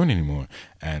feel alone anymore?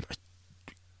 And I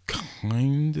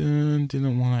kind of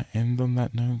didn't want to end on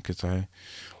that note, because I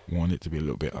want it to be a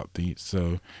little bit upbeat.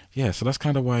 So yeah, so that's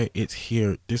kind of why it's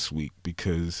here this week,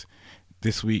 because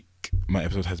this week my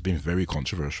episode has been very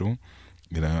controversial,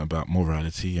 about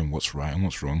morality and what's right and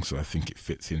what's wrong. So I think it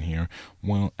fits in here.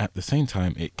 Well, at the same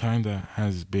time, it kind of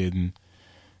has been,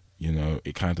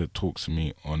 it kind of talks to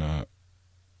me on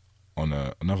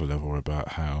another level about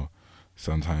how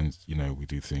sometimes, we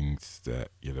do things that,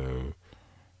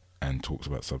 and talks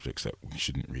about subjects that we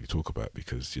shouldn't really talk about,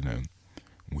 because,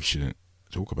 we shouldn't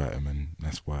talk about them. And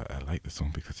that's why I like the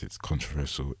song, because it's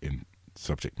controversial in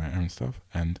subject matter and stuff.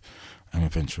 And I'm a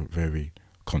very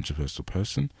controversial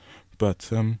person. But,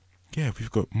 yeah,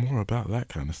 we've got more about that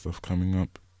kind of stuff coming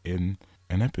up in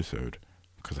an episode,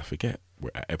 because I forget.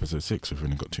 We're at episode 6, we've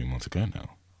only got 2 more to go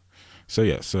now. So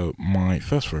yeah, so my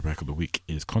first throwback of the week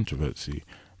is Controversy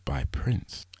by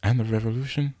Prince. And the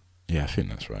Revolution? Yeah, I think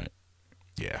that's right.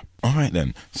 Yeah. Alright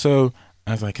then, so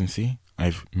as I can see,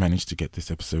 I've managed to get this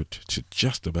episode to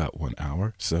just about 1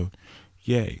 hour, so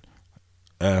yay.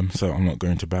 So I'm not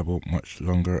going to babble much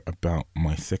longer about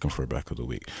my second throwback of the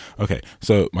week. Okay,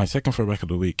 so my second throwback of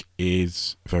the week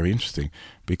is very interesting,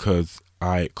 because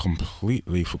I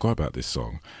completely forgot about this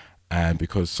song. And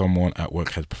because someone at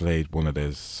work had played one of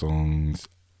their songs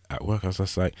at work, I was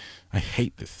just like, I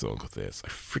hate this song of theirs. I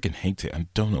freaking hate it. I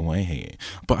don't know why I hate it,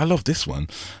 but I love this one.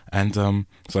 And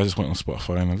so I just went on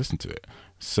Spotify and I listened to it.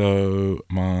 So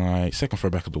my second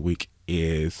throwback of the week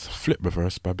is Flip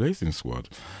Reverse by Blazing Squad.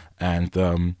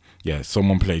 And yeah,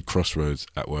 someone played Crossroads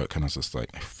at work and I was just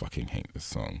like, I fucking hate this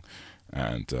song.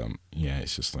 And yeah,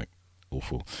 it's just like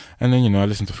awful. And then, I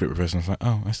listened to Flip Reverse and I was like,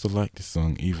 oh, I still like this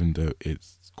song, even though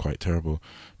it's quite terrible,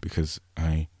 because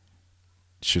I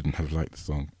shouldn't have liked the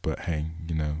song. But hey,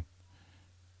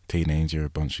 teenager, a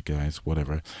bunch of guys,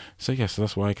 whatever. So yeah, so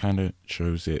that's why I kind of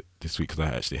chose it this week, because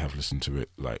I actually have listened to it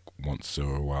like once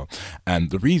or a while. And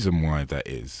the reason why that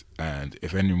is, and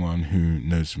if anyone who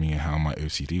knows me and how my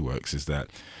OCD works, is that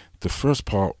the first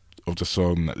part of the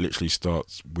song that literally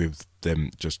starts with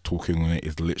them just talking on it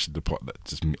is literally the part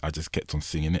that I just kept on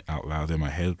singing it out loud in my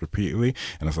head repeatedly,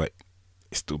 and I was like,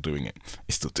 it's still doing it,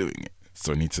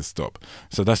 so I need to stop.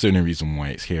 So that's the only reason why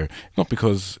it's here. Not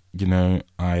because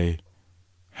I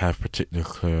have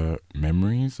particular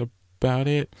memories about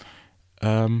it.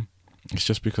 It's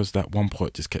just because that one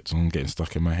part just kept on getting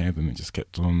stuck in my head, and it just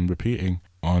kept on repeating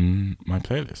on my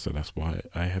playlist. So that's why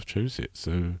I have chose it.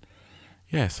 So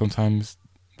yeah, sometimes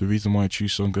the reason why I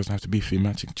choose songs doesn't have to be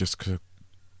thematic. Just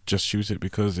choose it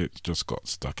because it just got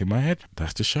stuck in my head.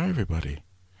 That's to show everybody.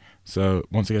 So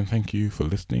once again, thank you for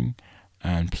listening,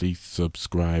 and please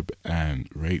subscribe and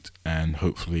rate, and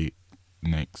hopefully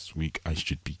next week I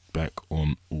should be back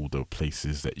on all the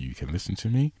places that you can listen to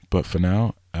me. But for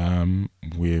now,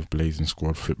 with Blazing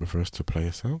Squad Flip Reverse to play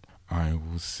us out, I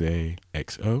will say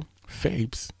XO,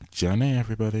 Fabes, Johnny,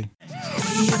 everybody.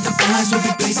 Me and the guys will be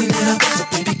blazing it up, so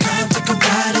baby come take a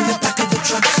ride in the back of the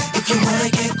truck. If you wanna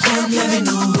get crunk, let me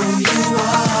know who you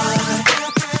are.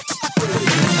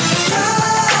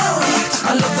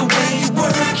 I love the way you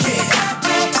work it.